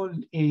control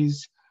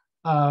is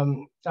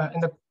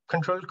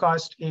control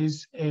cost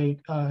is a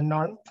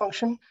norm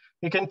function.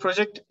 You can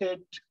project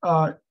it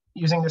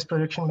using this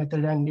projection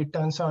method, and it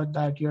turns out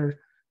that your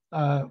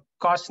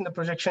cost in the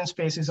projection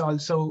space is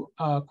also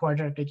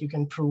quadratic. You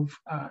can prove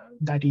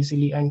that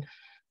easily, and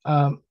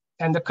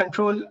the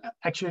control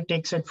actually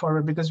takes it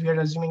forward because we are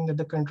assuming that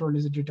the control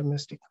is a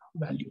deterministic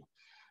value.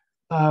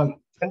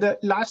 And the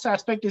last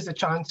aspect is the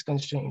chance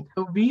constraint.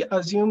 So we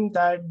assume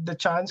that the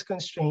chance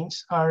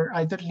constraints are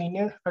either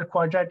linear or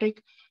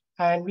quadratic,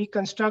 and we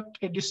construct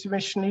a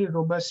distributionally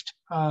robust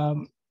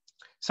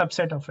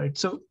subset of it.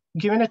 So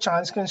given a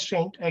chance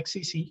constraint,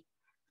 XCC,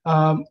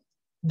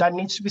 that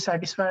needs to be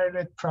satisfied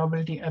with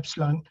probability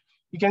epsilon,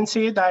 you can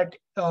say that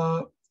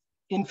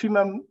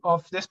infimum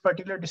of this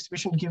particular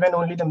distribution, given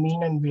only the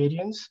mean and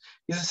variance,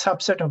 is a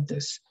subset of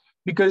this,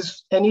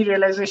 because any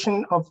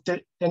realization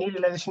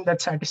that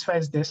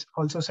satisfies this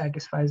also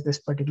satisfies this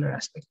particular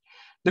aspect.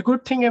 The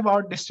good thing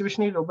about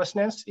distributional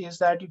robustness is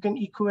that you can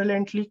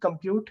equivalently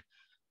compute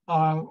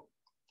a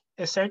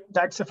set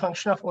that's a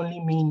function of only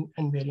mean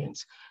and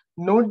variance.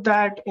 Note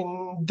that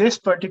in this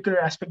particular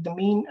aspect, the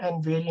mean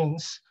and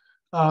variance,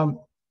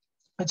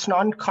 it's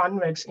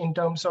non-convex in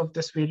terms of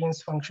this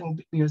variance function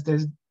because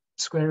there's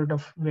square root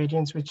of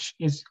variance, which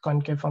is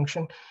concave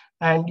function.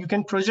 And you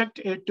can project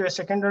it to a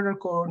second order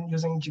cone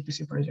using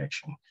GPC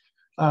projection.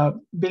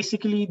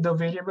 Basically, the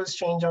variables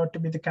change out to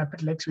be the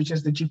capital X, which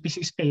is the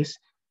GPC space.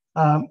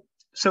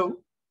 So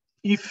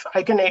if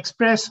I can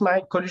express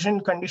my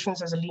collision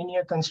conditions as a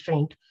linear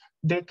constraint,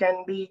 they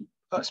can be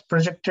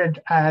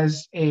projected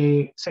as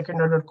a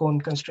second order cone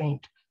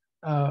constraint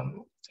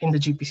in the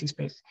GPC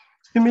space.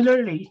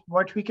 Similarly,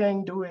 what we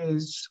can do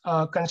is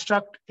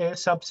construct a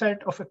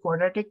subset of a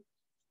quadratic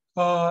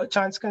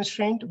chance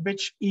constraint,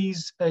 which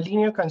is a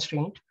linear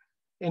constraint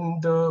in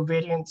the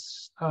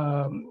variance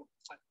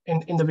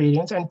in the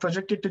variance, and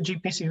project it to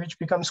GPC, which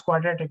becomes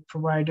quadratic,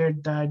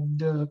 provided that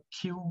the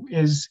Q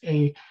is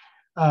a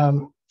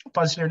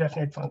positive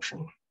definite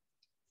function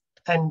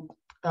and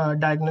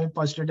diagonal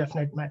positive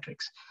definite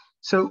matrix.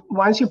 So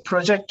once you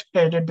project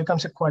it, it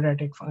becomes a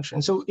quadratic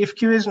function. So if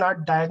Q is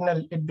not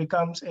diagonal, it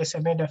becomes a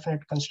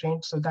semi-definite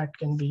constraint, so that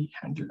can be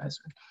handled as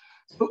well.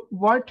 So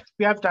what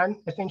we have done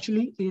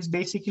essentially is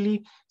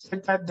basically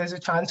said that there's a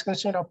chance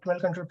constraint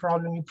optimal control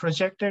problem. You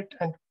project it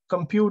and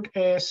compute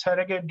a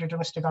surrogate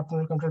deterministic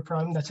optimal control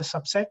problem that's a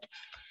subset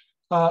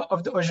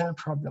of the original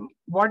problem.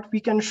 What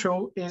we can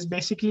show is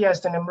basically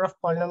as the number of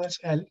polynomials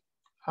L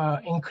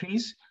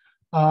increase,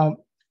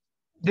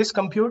 this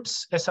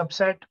computes a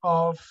subset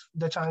of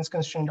the chance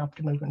constraint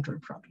optimal control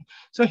problem.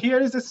 So here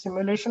is the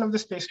simulation of the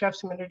spacecraft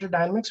simulator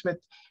dynamics with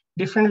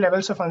different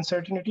levels of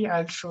uncertainty.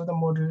 I'll show the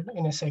model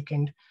in a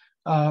second.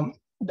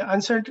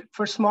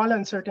 For small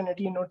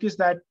uncertainty, notice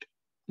that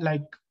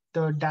like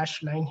the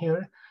dashed line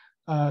here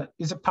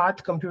is a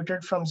path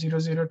computed from 0,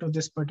 0 to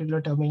this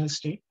particular terminal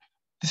state.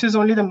 This is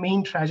only the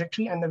main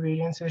trajectory, and the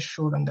variance is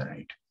shown on the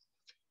right.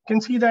 You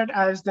can see that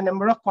as the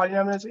number of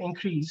polynomials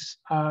increase,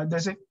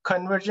 there's a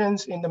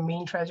convergence in the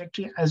main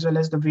trajectory as well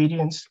as the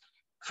variance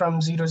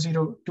from 0,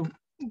 0 to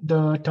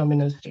the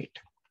terminal state.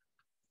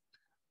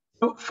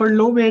 So for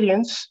low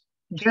variance,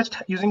 just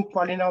using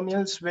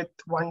polynomials with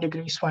 1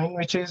 degree is fine,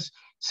 which is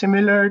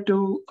similar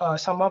to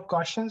sum of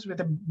Gaussians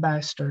with a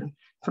bias term.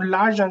 For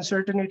large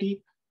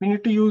uncertainty, we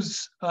need to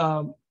use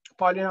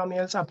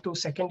polynomials up to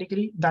 2nd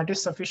degree. That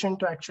is sufficient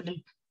to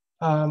actually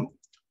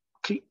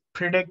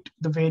predict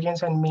the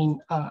variance and mean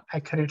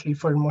accurately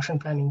for motion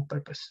planning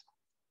purpose.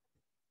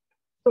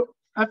 So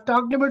I've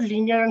talked about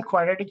linear and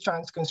quadratic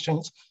chance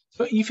constraints.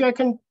 So if I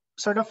can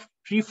sort of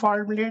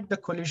reformulate the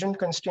collision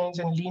constraints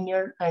in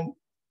linear and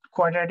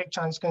quadratic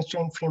chance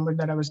constraint framework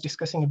that I was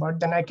discussing about,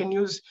 then I can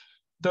use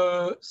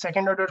the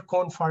second order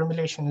cone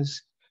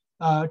formulations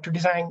to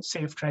design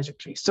safe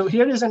trajectories. So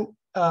here is an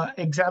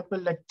example,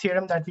 like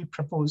theorem that we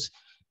propose.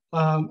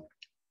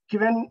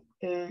 Given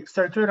a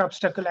circular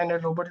obstacle and a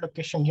robot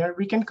location here,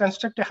 we can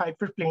construct a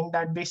hyperplane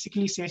that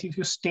basically says if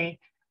you stay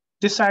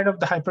this side of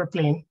the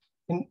hyperplane,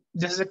 and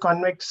this is a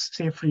convex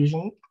safe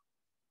region,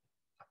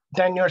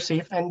 then you're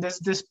safe. And there's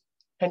this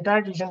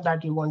entire region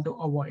that you want to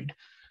avoid.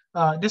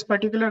 This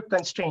particular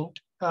constraint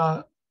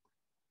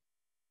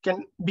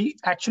can be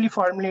actually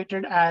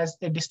formulated as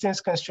a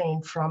distance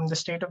constraint from the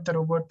state of the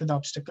robot to the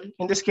obstacle.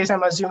 In this case,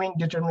 I'm assuming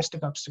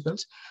deterministic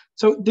obstacles.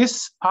 So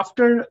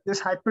after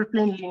this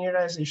hyperplane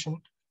linearization,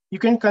 you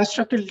can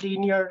construct a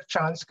linear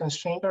chance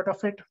constraint out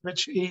of it,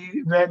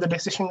 where the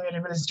decision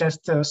variable is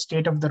just the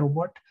state of the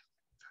robot.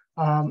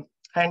 And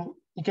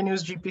you can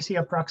use GPC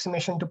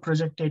approximation to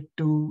project it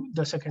to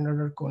the second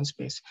order cone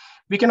space.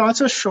 We can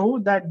also show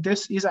that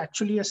this is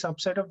actually a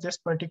subset of this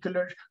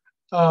particular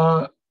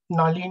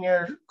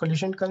nonlinear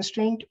collision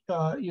constraint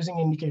using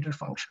indicator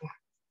function.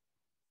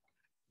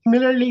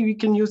 Similarly, we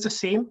can use the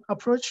same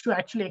approach to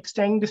actually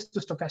extend this to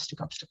stochastic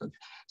obstacles.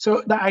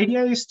 So the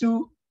idea is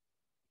to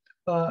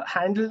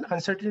handle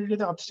uncertainty of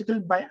the obstacle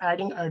by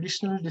adding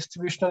additional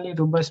distributionally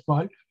robust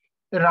ball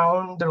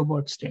around the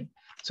robot state.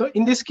 So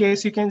in this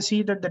case, you can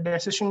see that the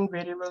decision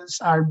variables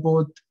are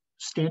both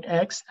state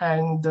X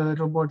and the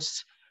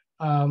robot's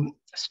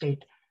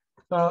state.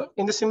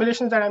 In the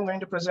simulations that I'm going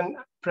to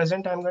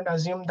present, I'm going to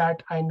assume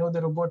that I know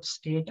the robot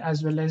state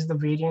as well as the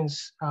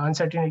variance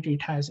uncertainty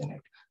it has in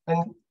it,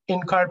 and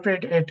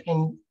incorporate it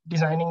in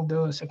designing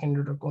the second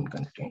order cone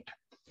constraint.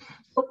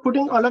 So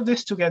putting all of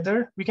this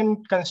together, we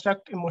can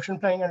construct a motion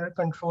planning under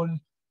control,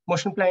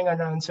 motion planning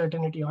under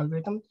uncertainty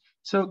algorithm.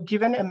 So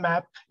given a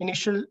map,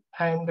 initial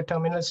and the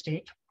terminal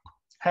state,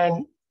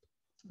 and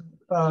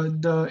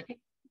the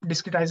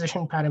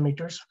discretization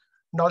parameters,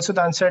 and also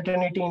the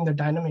uncertainty in the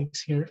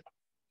dynamics here,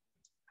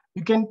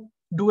 you can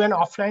do an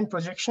offline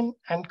projection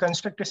and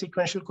construct a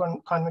sequential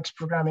convex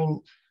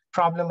programming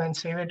problem and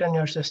save it on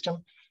your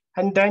system.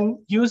 And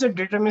then use a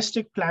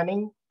deterministic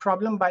planning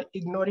problem by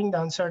ignoring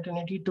the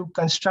uncertainty to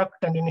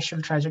construct an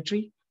initial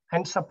trajectory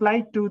and supply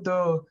it to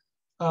the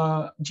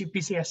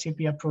GPC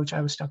SCP approach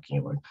I was talking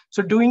about.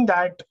 So doing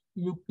that,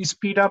 you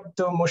speed up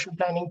the motion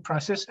planning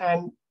process,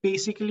 and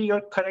basically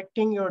you're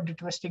correcting your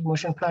deterministic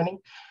motion planning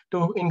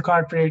to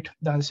incorporate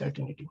the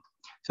uncertainty.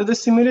 So the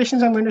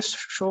simulations I'm going to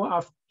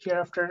show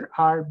hereafter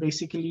are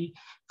basically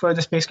for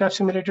the spacecraft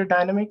simulator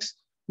dynamics,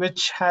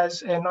 which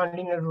has a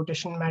nonlinear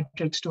rotation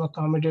matrix to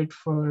accommodate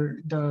for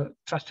the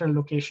thruster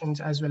locations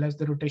as well as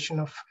the rotation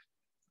of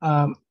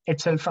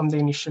itself from the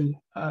initial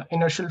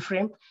inertial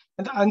frame.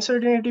 And the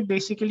uncertainty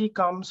basically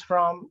comes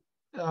from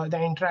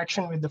the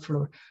interaction with the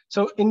floor.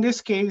 So in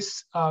this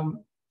case, I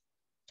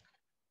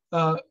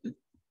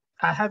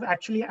have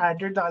actually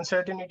added the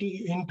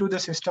uncertainty into the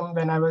system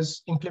when I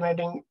was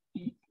implementing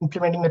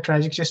the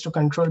trajectories to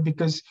control,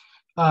 because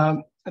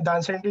the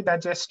uncertainty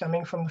that's just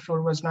stemming from the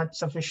floor was not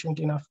sufficient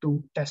enough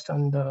to test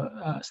on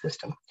the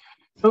system.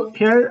 So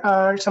here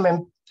are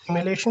some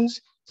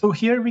simulations. So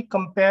here we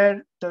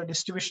compare the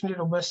distributionally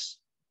robust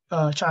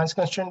chance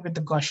constraint with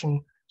the Gaussian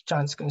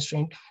chance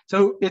constraint.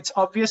 So it's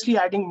obviously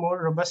adding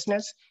more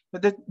robustness,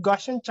 but the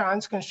Gaussian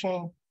chance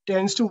constraint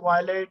tends to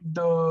violate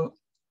the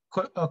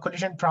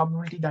collision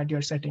probability that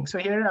you're setting. So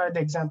here are the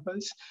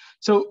examples.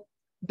 So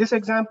this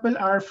example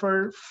are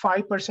for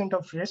 5%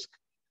 of risk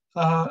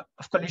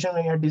of collision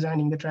when you're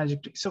designing the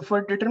trajectory. So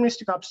for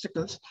deterministic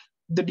obstacles,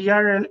 the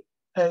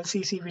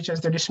DRLCC, which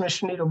is the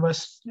distributionally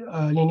robust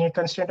linear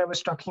constraint I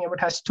was talking about,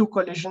 has 2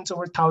 collisions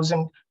over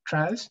 1,000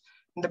 trials.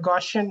 And the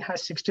Gaussian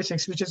has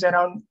 66, which is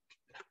around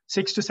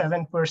 6 to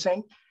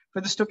 7%.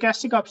 For the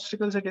stochastic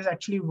obstacles, it is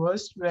actually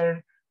worse,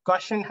 where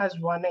Gaussian has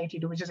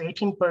 182, which is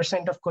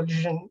 18% of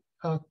collisions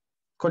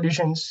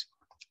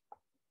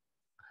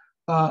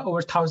over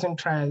 1,000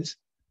 trials,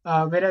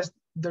 whereas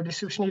the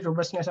distributionally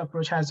robustness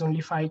approach has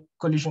only 5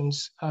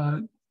 collisions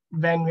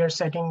when we are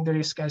setting the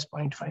risk as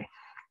 0.5.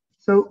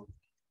 So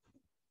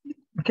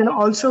you can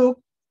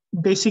also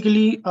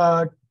basically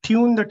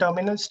tune the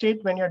terminal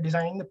state when you're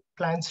designing the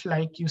plans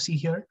like you see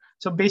here.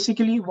 So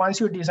basically, once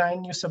you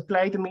design, you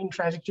supply the mean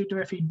trajectory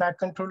to a feedback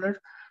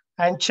controller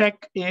and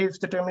check if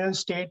the terminal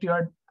state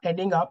you're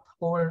ending up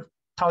over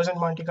 1,000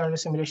 Monte Carlo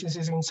simulations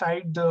is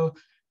inside the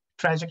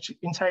trajectory,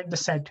 inside the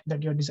set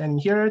that you're designing.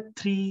 Here are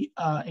 3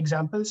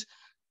 examples.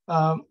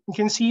 You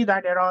can see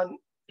that around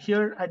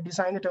here, I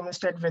designed the terminal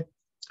state with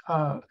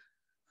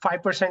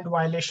 5%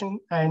 violation,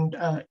 and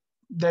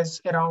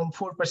there's around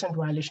 4%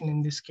 violation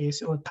in this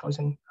case, or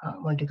 1,000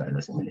 Monte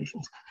Carlo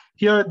simulations.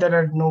 Here, there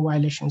are no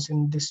violations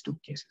in these 2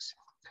 cases.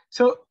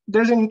 So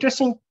there's an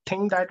interesting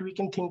thing that we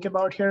can think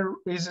about here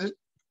is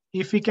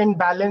if we can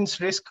balance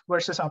risk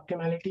versus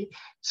optimality.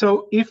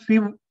 So if we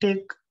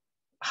take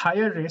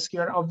higher risk,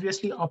 you're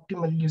obviously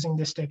optimal using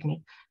this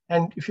technique.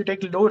 And if you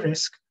take low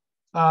risk,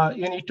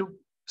 you need to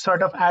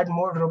sort of add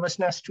more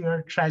robustness to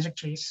your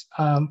trajectories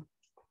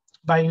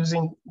by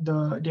using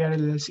the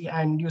DRLLC,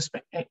 and you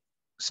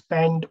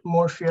spend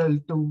more fuel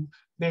to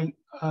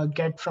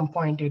get from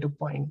point A to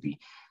point B.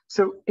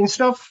 So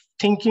instead of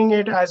thinking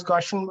it as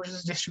Gaussian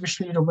versus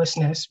distributionally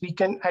robustness, we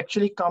can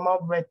actually come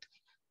up with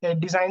a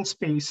design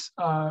space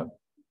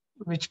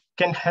which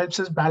can help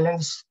us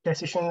balance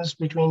decisions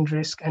between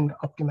risk and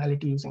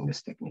optimality using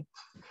this technique.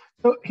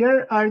 So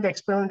here are the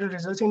experimental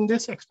results. In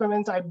this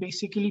experiment, I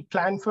basically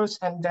plan first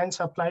and then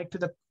supply it to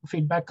the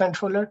feedback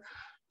controller.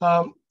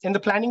 In the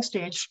planning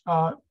stage,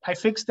 I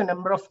fix the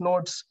number of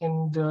nodes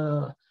in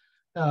the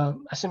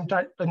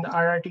asymptote in the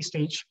RRT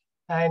stage,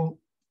 and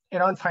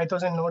around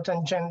 5,000 nodes,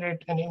 and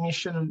generate an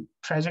initial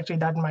trajectory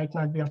that might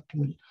not be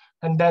optimal,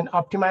 and then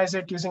optimize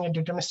it using a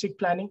deterministic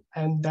planning,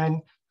 and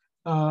then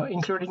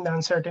including the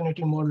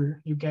uncertainty model,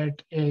 you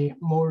get a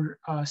more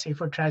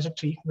safer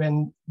trajectory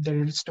when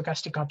there is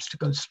stochastic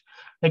obstacles.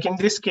 Like in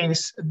this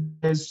case,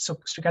 there's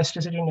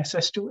stochasticity in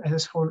SS2,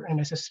 SS4, and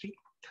SS3.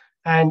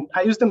 And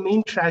I use the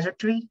mean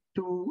trajectory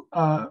to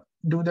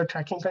do the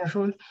tracking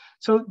control.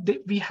 So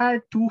we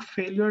had 2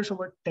 failures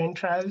over 10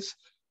 trials.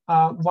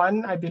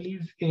 One, I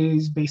believe,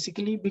 is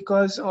basically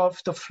because of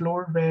the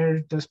floor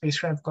where the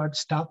spacecraft got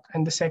stuck.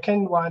 And the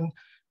second one,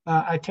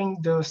 I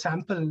think the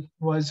sample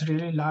was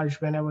really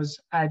large when I was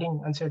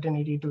adding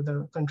uncertainty to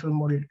the control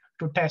model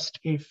to test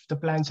if the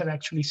plans are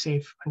actually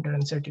safe under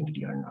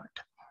uncertainty or not.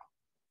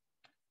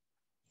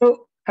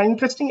 So An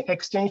interesting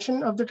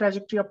extension of the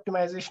trajectory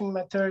optimization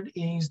method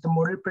is the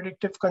modal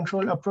predictive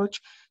control approach.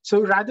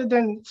 So rather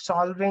than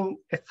solving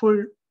a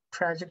full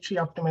trajectory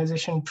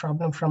optimization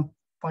problem from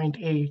point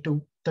A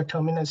to the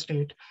terminal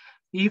state,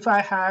 if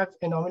I have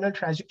a nominal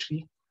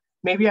trajectory,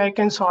 maybe I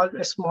can solve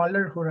a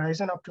smaller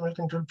horizon optimal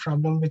control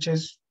problem, which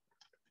is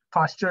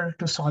faster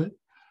to solve,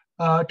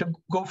 to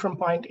go from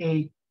point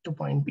A to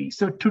point B.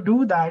 So to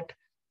do that,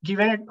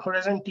 given a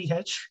horizon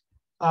TH,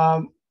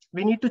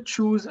 we need to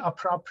choose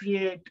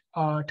appropriate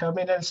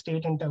terminal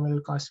state and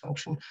terminal cost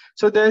function.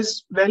 So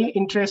there's very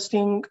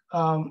interesting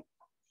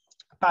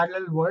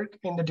parallel work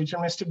in the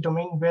deterministic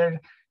domain where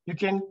you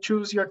can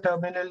choose your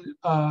terminal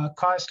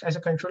cost as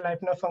a control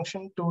Lyapunov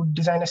function to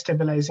design a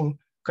stabilizing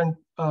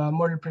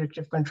modal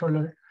predictive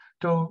controller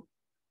to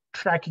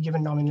track a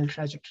given nominal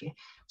trajectory.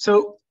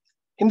 So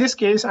in this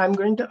case, I'm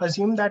going to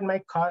assume that my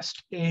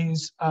cost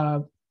is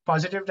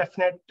positive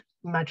definite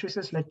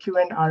matrices like Q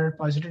and R are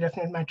positive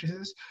definite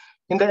matrices.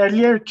 In the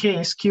earlier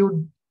case,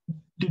 Q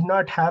did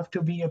not have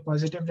to be a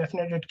positive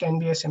definite, it can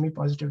be a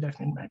semi-positive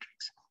definite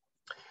matrix.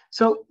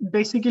 So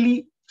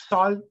basically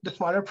solve the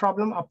smaller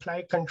problem,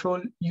 apply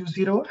control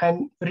U0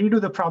 and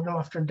redo the problem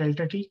after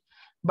delta T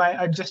by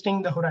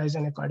adjusting the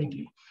horizon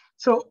accordingly.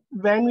 So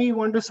when we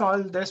want to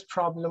solve this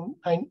problem,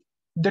 and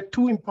the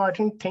two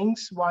important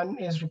things, one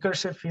is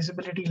recursive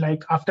feasibility,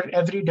 like after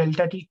every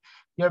delta T,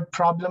 your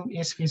problem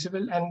is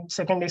feasible, and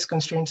second is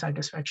constraint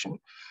satisfaction.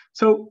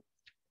 So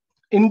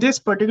in this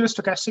particular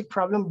stochastic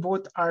problem,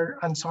 both are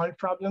unsolved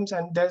problems,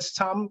 and there's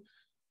some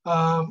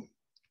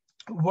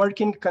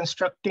work in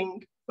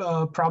constructing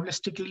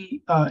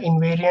probabilistically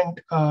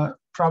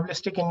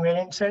probabilistic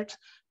invariant sets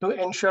to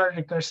ensure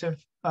recursive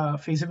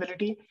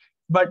feasibility.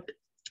 But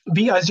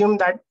we assume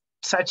that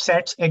such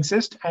sets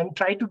exist and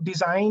try to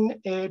design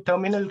a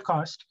terminal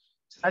cost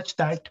such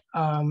that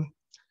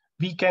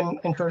we can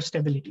ensure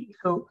stability.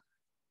 So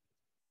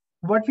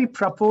what we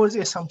propose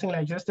is something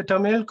like this. The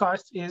terminal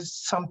cost is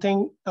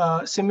something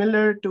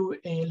similar to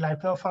a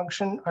Lyapunov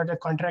function or the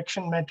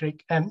contraction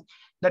metric M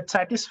that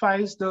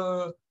satisfies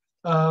the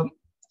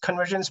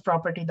convergence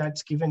property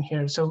that's given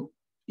here. So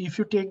if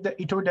you take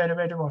the Ito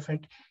derivative of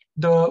it,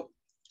 the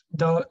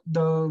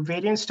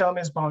variance term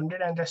is bounded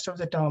and the rest of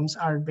the terms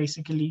are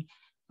basically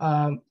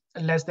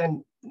less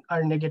than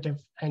or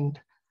negative. And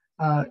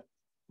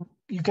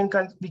we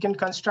can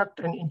construct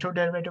an Ito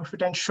derivative of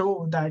it and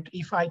show that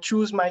if I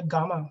choose my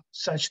gamma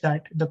such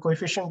that the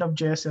coefficient of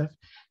JSF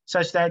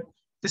such that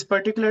this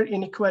particular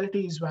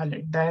inequality is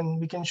valid, then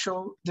we can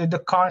show that the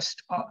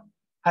cost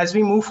as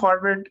we move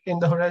forward in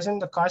the horizon,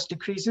 the cost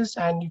decreases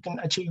and you can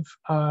achieve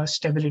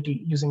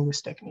stability using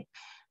this technique.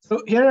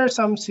 So here are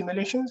some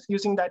simulations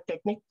using that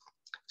technique.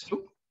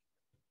 So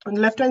on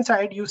the left-hand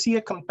side, you see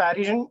a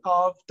comparison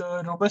of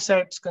the robust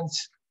sets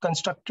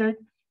constructed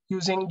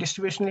using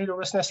distributionally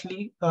robustness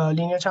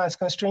linear chance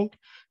constraint.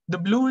 The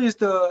blue is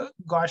the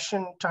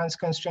Gaussian chance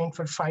constraint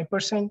for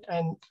 5%,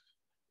 and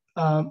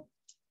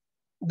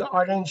the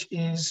orange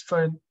is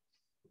for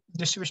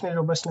distributional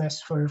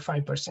robustness for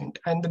 5%.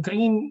 And the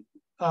green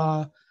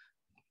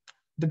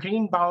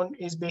bound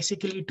is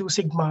basically 2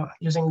 sigma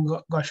using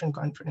Gaussian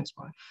confidence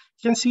bound.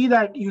 You can see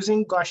that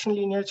using Gaussian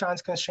linear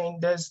chance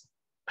constraint, there's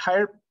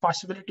higher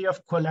possibility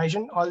of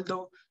collision,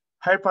 although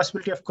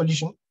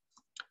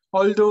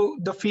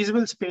the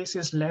feasible space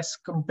is less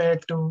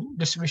compared to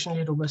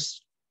distributionally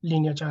robust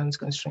linear chance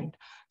constraint.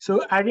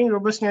 So adding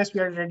robustness,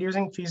 we are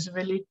reducing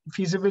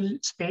feasible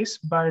space,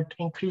 but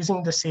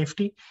increasing the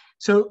safety.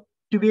 So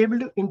to be able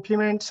to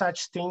implement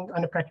such thing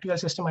on a practical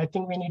system, I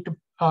think we need to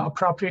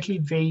appropriately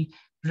weigh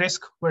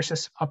risk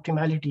versus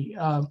optimality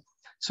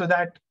so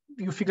that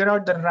you figure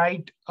out the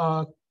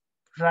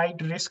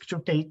right risk to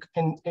take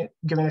in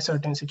given a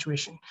certain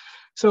situation.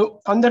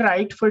 So on the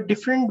right, for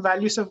different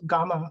values of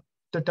gamma,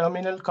 the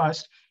terminal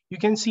cost, you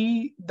can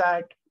see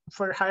that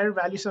for higher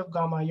values of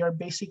gamma, you're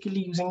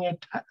basically using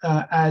it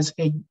as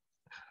a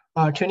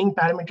tuning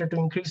parameter to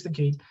increase the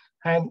gain.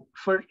 And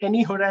for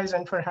any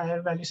horizon for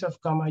higher values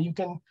of gamma, you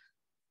can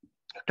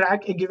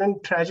track a given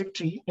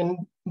trajectory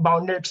in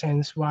bounded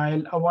sense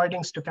while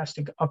avoiding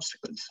stochastic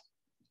obstacles.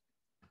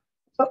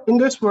 So in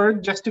this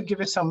work, just to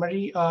give a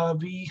summary,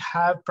 we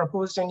have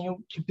proposed a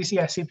new GPC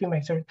SCP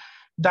method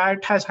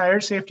that has higher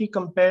safety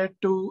compared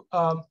to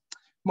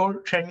more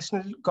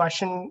traditional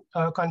Gaussian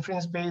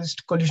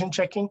confidence-based collision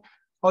checking.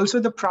 Also,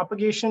 the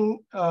propagation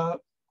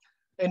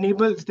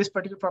this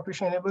particular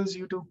propagation enables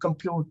you to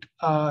compute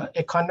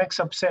a convex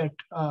subset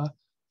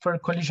for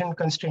collision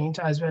constraints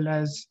as well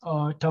as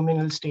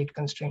terminal state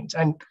constraints.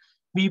 And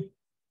we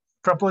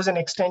propose an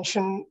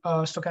extension,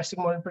 stochastic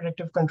modal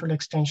predictive control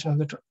extension of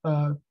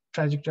the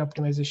trajectory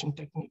optimization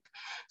technique.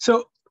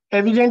 So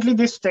evidently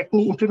this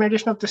technique,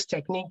 implementation of this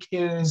technique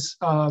is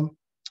a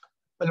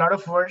lot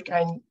of work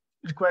and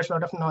requires a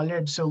lot of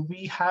knowledge. So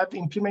we have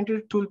implemented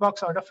a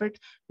toolbox out of it,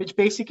 which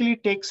basically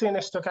takes in a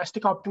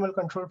stochastic optimal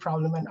control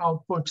problem and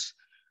outputs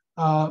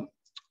a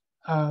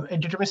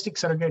deterministic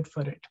surrogate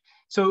for it.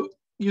 So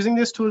using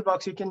this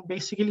toolbox, you can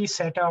basically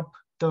set up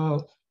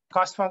the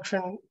cost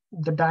function,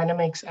 the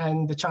dynamics,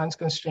 and the chance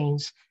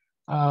constraints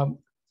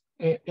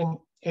in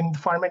the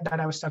format that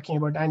I was talking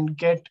about and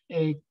get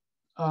a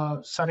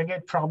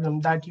surrogate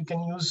problem that you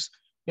can use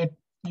it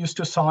used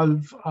to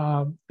solve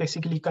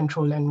basically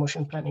control and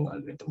motion planning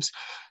algorithms.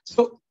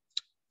 So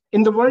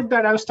in the work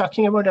that I was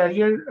talking about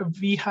earlier,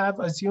 we have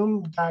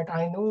assumed that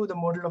I know the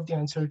model of the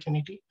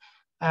uncertainty,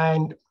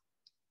 and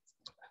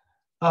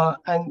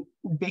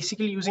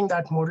basically using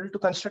that model to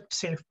construct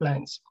safe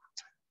plans.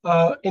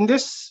 In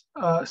this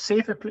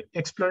safe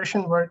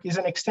exploration work is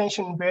an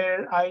extension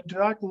where I do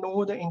not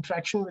know the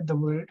interaction with the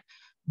world,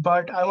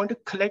 but I want to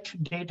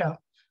collect data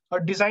or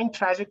design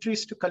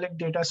trajectories to collect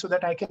data so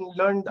that I can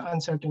learn the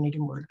uncertainty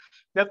model.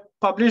 We have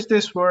published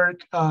this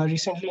work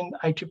recently in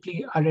the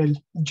IEEE RL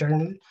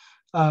journal,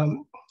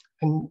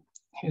 and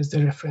here's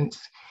the reference.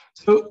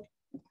 So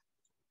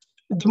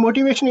the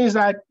motivation is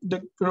that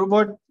the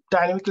robot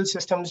dynamical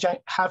systems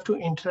have to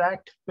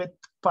interact with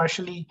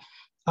partially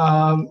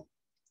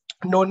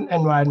known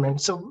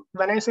environment. So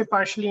when I say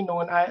partially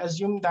known, I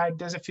assume that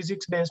there's a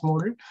physics-based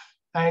model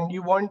and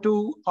you want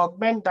to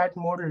augment that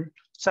model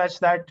such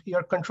that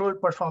your control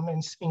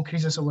performance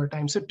increases over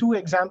time. So two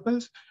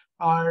examples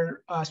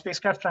are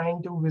spacecraft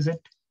trying to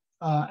visit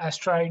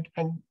asteroid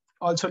and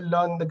also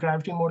learn the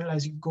gravity model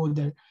as you go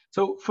there.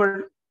 So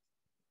for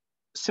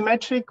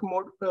symmetric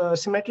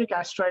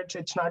asteroids,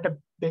 it's not a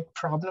big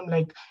problem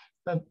like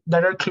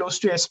that are close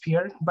to a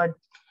sphere, but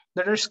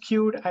that are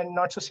skewed and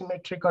not so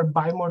symmetric or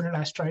bimodal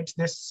asteroids,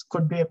 this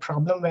could be a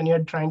problem when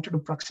you're trying to do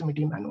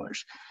proximity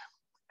maneuvers.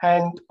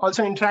 And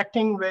also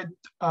interacting with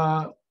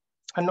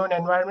unknown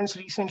environments.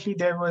 Recently,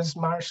 there was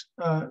Mars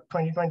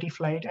 2020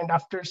 flight, and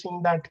after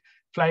seeing that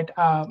flight,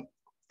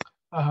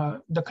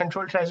 the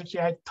control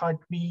trajectory, I thought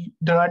we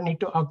do not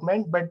need to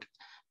augment, but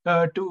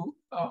to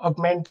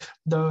augment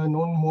the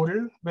known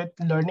model with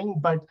learning.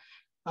 But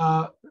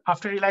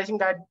after realizing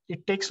that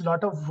it takes a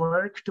lot of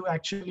work to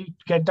actually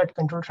get that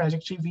control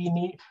trajectory, we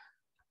need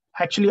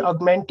actually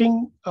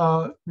augmenting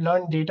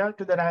learned data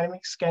to the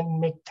dynamics can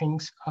make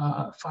things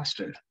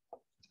faster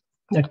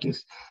in that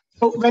case.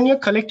 So when you're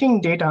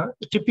collecting data,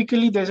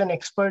 typically there's an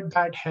expert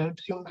that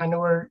helps you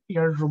maneuver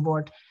your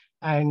robot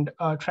and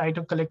try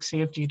to collect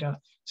safe data.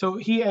 So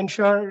he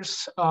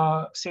ensures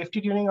safety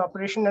during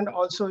operation, and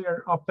also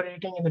you're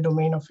operating in the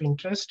domain of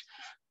interest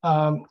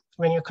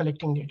when you're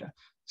collecting data.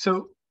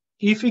 So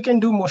if we can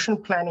do motion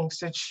planning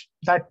such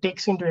that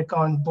takes into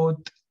account both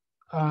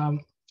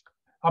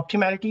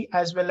optimality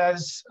as well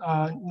as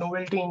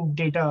novelty in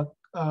data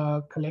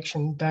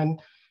collection, then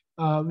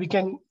we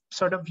can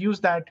sort of use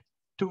that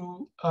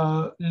to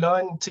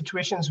learn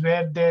situations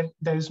where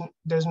there's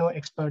no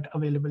expert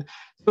available.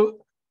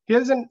 So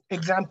here's an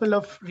example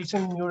of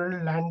recent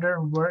neural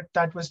lander work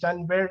that was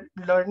done where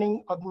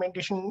learning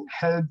augmentation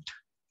helped.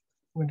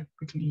 I'm going to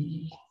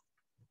quickly.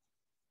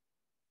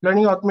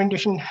 Learning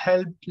augmentation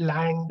helped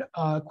land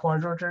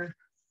quadrotor.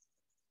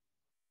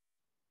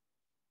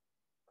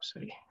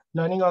 Sorry,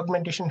 learning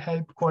augmentation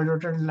helped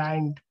quadrotor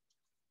land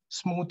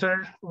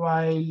smoother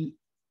while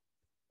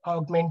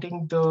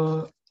augmenting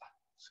the.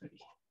 Sorry.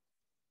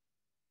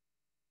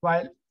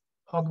 While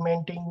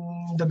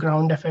augmenting the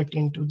ground effect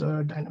into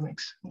the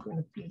dynamics. I'm going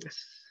to play this.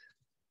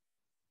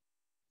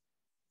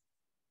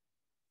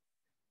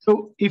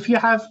 So if you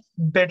have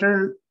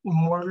better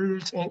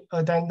models,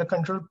 then the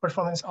control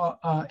performance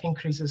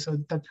increases. So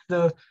that's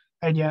the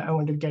idea I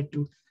want to get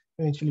to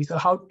eventually. So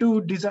how do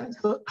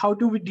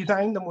we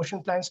design the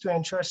motion plans to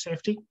ensure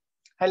safety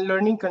and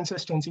learning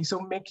consistency?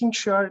 So making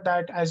sure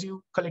that as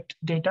you collect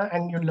data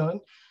and you learn,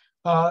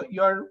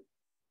 your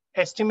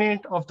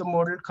estimate of the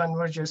model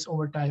converges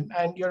over time,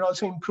 and you're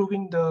also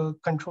improving the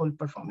control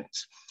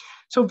performance.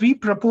 So we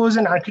propose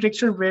an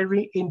architecture where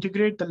we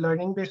integrate the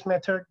learning-based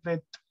method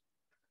with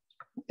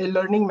a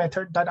learning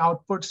method that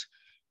outputs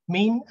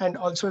mean and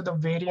also the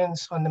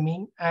variance on the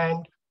mean,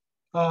 and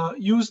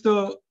use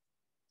the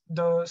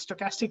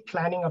stochastic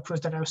planning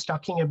approach that I was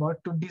talking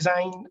about to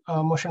design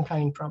motion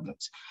planning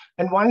problems.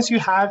 And once you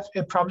have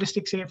a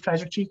probabilistic safe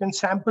trajectory, you can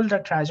sample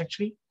that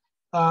trajectory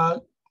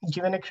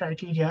given a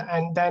criteria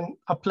and then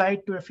apply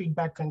it to a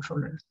feedback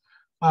controller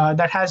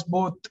that has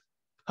both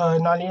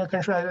nonlinear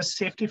control as a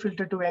safety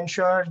filter to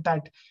ensure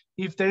that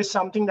if there is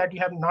something that you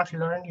have not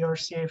learned, you're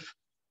safe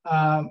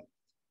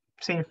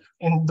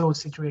in those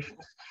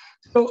situations.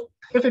 So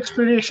safe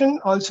exploration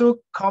also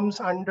comes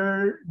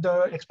under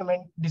the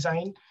experiment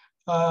design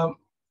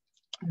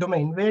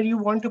domain, where you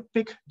want to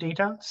pick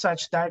data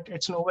such that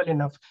it's novel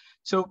enough.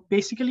 So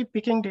basically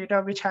picking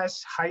data which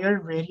has higher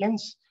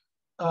variance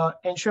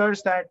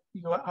ensures that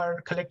you are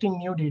collecting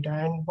new data.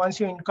 And once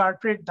you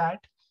incorporate that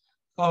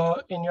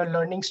in your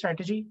learning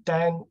strategy,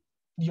 then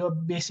you're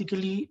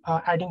basically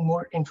adding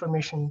more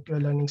information to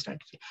your learning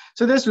strategy.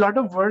 So there's a lot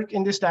of work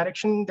in this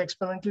direction, the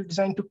experimental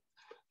design to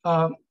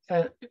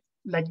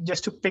like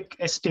just to pick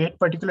a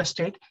particular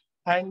state.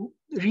 And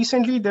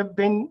recently there've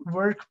been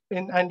work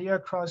in Andrea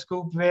Cross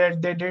group where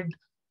they did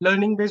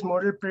learning-based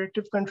model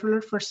predictive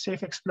controller for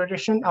safe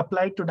exploration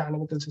applied to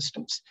dynamical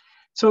systems.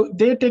 So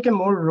they take a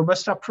more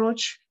robust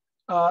approach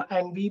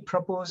and we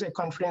propose a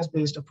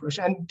confidence-based approach.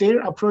 And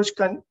their approach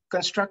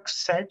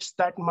constructs sets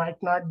that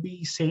might not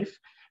be safe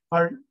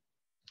or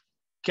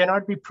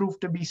cannot be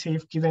proved to be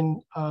safe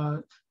given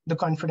the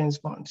confidence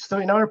bounds. So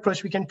in our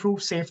approach, we can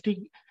prove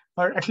safety,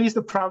 or at least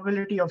the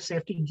probability of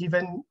safety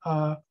given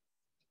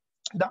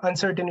the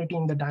uncertainty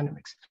in the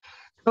dynamics.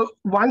 So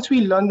once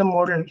we learn the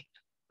model,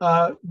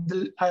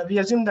 we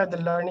assume that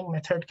the learning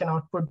method can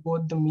output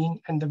both the mean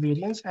and the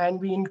variance, and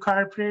we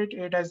incorporate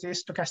it as a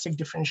stochastic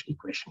differential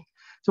equation.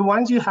 So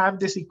once you have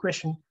this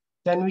equation,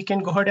 then we can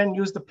go ahead and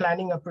use the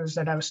planning approach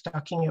that I was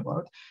talking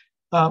about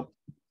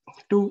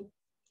to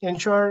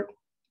ensure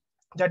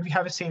that we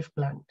have a safe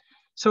plan.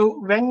 So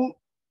when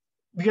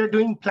we are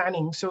doing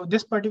planning, so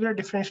this particular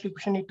differential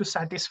equation need to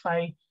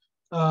satisfy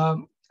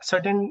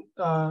certain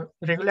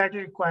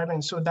regulatory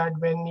requirements, so that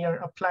when you're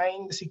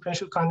applying the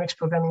sequential convex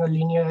programming or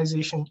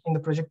linearization in the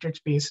projected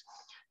space,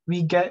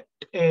 we get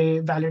a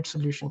valid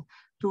solution.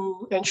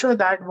 To ensure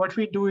that, what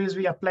we do is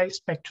we apply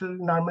spectral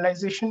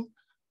normalization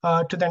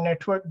to the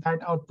network that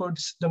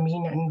outputs the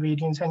mean and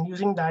variance. And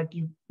using that,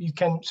 you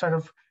can sort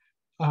of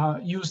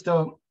use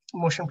the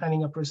motion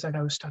planning approach that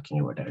I was talking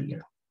about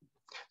earlier.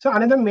 So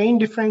another main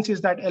difference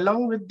is that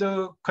along with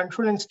the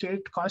control and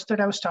state cost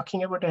that I was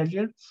talking about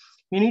earlier,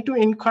 we need to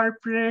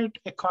incorporate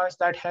a cost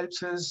that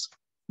helps us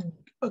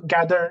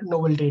gather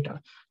novel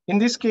data. In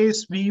this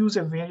case, we use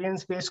a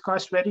variance-based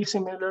cost very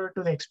similar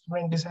to the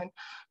experiment design.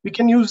 We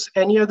can use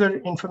any other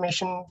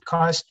information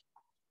cost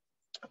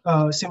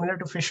similar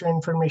to Fisher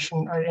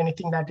information or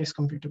anything that is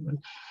computable.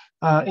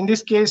 In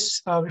this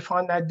case, we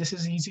found that this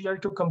is easier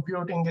to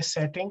compute in this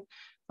setting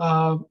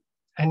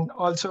and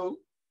also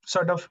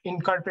sort of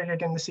incorporate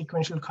it in the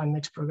sequential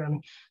convex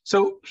programming.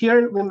 So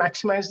here we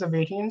maximize the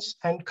variance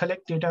and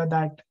collect data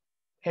that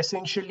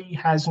essentially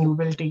has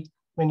novelty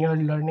when you're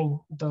learning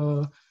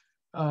the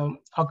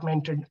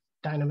augmented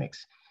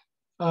dynamics.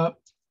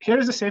 Here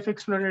is a safe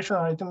exploration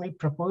algorithm we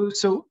propose.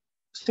 So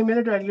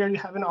similar to earlier, you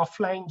have an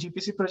offline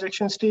GPC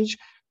projection stage,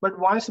 but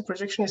once the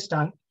projection is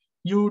done,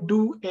 you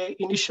do a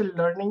initial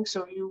learning.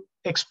 So you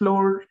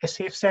explore a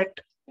safe set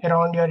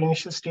around your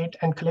initial state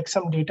and collect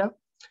some data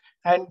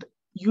and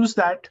use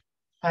that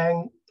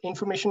and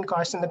information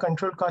cost and the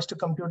control cost to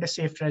compute a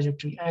safe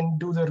trajectory and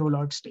do the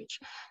rollout stage.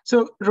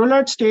 So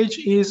rollout stage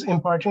is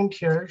important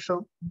here.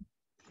 So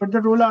for the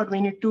rollout,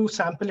 we need to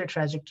sample a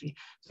trajectory.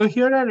 So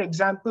here are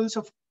examples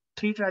of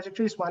 3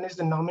 trajectories. One is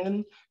the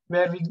nominal,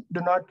 where we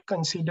do not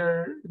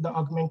consider the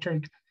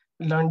augmented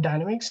learned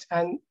dynamics,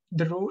 and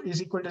the rho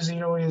is equal to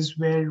 0 is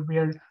where we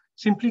are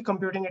simply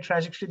computing a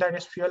trajectory that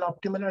is fuel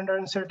optimal under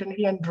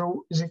uncertainty, and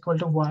rho is equal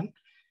to 1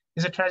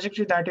 is a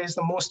trajectory that is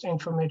the most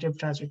informative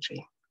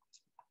trajectory.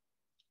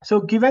 So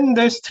given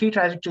these 3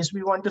 trajectories,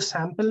 we want to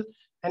sample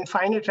and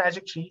find a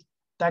trajectory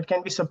that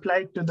can be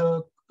supplied to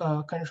the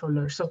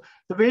controller. So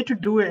the way to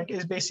do it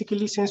is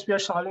basically, since we are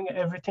solving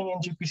everything in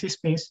GPC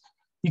space,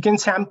 you can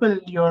sample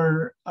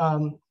your,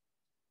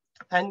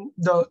 and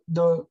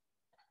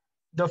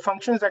the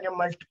functions that you're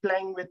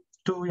multiplying with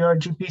to your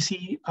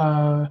GPC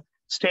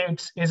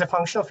states is a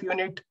function of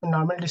unit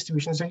normal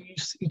distribution. So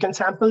you can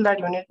sample that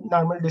unit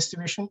normal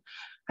distribution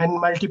and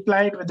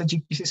multiply it with the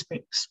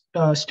GPC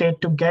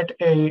state to get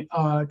a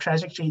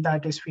trajectory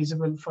that is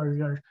feasible for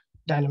your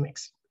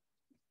dynamics.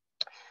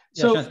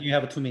 So you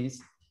have 2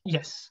 minutes.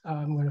 Yes,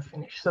 I'm going to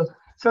finish. So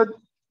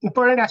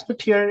important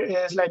aspect here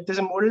is like there's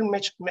a modal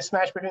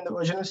mismatch between the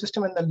original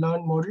system and the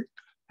learned model,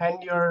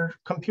 and you're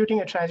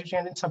computing a trajectory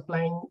and then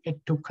supplying it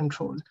to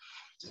control.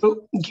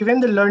 So given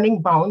the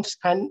learning bounds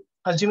and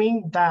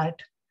assuming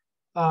that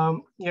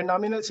your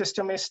nominal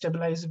system is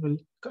stabilizable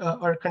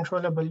or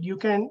controllable, you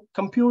can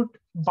compute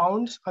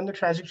bounds on the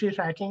trajectory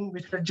tracking,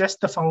 which are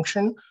just the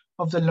function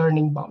of the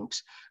learning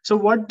bounds. So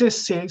what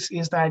this says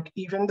is that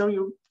even though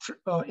you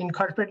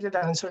incorporated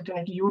the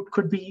uncertainty, you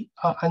could be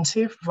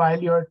unsafe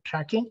while you're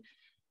tracking.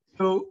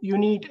 So you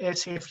need a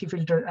safety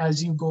filter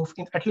as you go,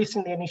 at least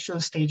in the initial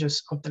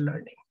stages of the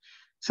learning.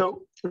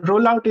 So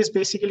rollout is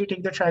basically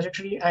take the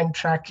trajectory and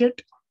track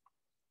it.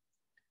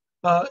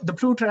 The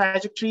blue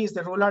trajectory is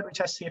the rollout, which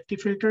has safety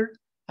filter,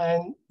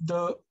 and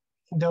the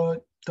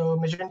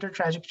magenta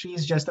trajectory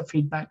is just the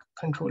feedback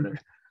controller.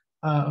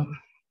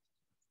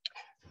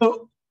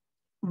 So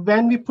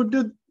when we put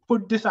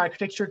this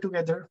architecture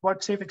together,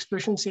 what safe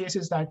exploration says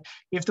is that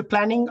if the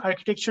planning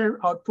architecture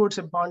outputs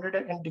a bounded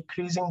and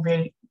decreasing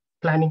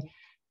planning,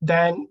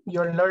 then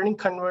your learning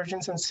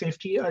convergence and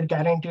safety are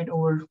guaranteed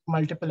over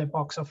multiple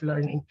epochs of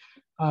learning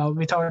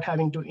without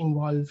having to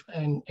involve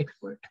an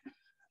expert.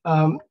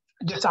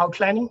 Just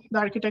outlining the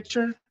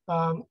architecture,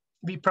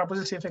 we propose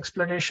a safe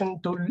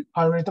exploration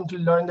algorithm to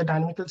learn the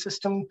dynamical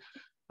system,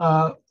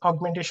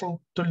 augmentation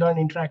to learn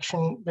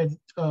interaction with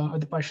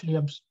the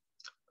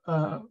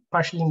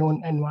partially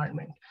known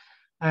environment,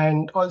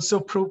 and also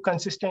prove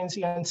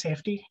consistency and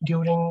safety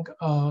during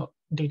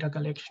data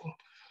collection.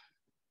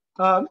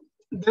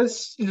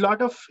 There's a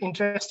lot of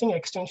interesting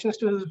extensions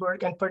to this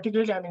work, and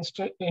particularly I'm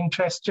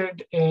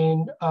interested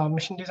in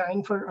mission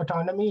design for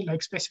autonomy,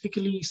 like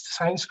specifically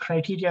science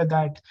criteria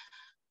that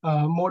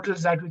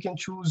models that we can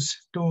choose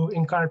to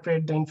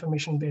incorporate the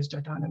information-based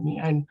autonomy,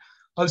 and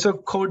also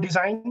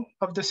co-design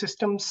of the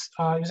systems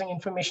using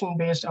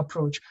information-based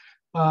approach.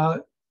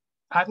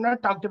 I've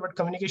not talked about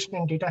communication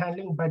and data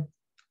handling, but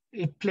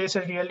it plays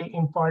a really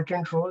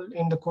important role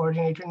in the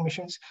coordinated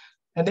missions.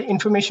 And the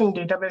information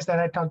database that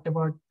I talked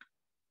about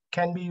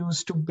can be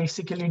used to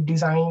basically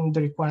design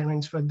the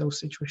requirements for those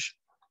situations.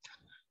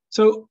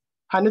 So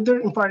another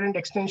important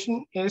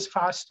extension is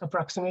fast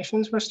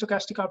approximations for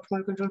stochastic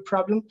optimal control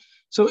problem.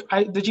 So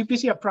the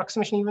GPC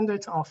approximation, even though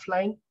it's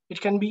offline,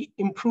 it can be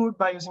improved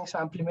by using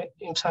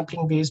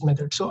sampling-based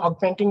methods. So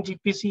augmenting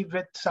GPC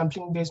with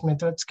sampling-based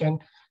methods can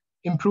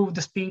improve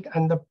the speed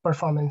and the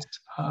performance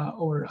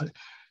overall.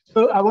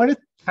 So I want to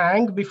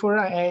thank, before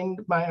I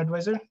end, my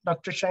advisor,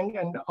 Dr. Cheng,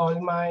 and all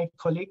my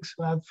colleagues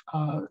who have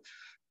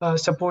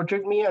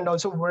supported me and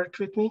also worked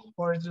with me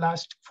for the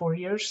last 4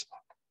 years.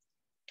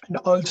 And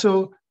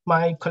also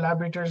my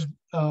collaborators,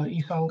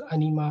 Ihang,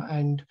 Anima,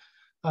 and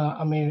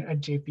Amir at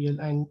JPL,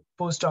 and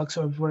postdocs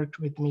who have worked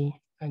with me,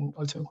 and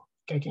also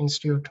Keck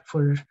Institute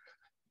for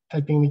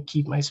helping me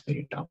keep my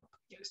spirit up.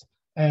 Yes,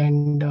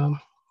 and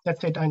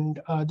that's it.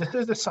 And this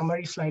is the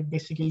summary slide,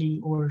 basically,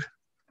 or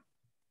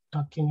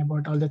talking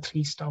about all the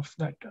 3 stuff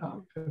that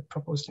were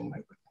proposed in my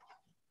book.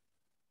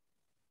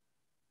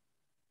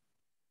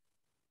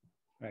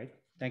 Right.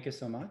 Thank you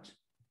so much.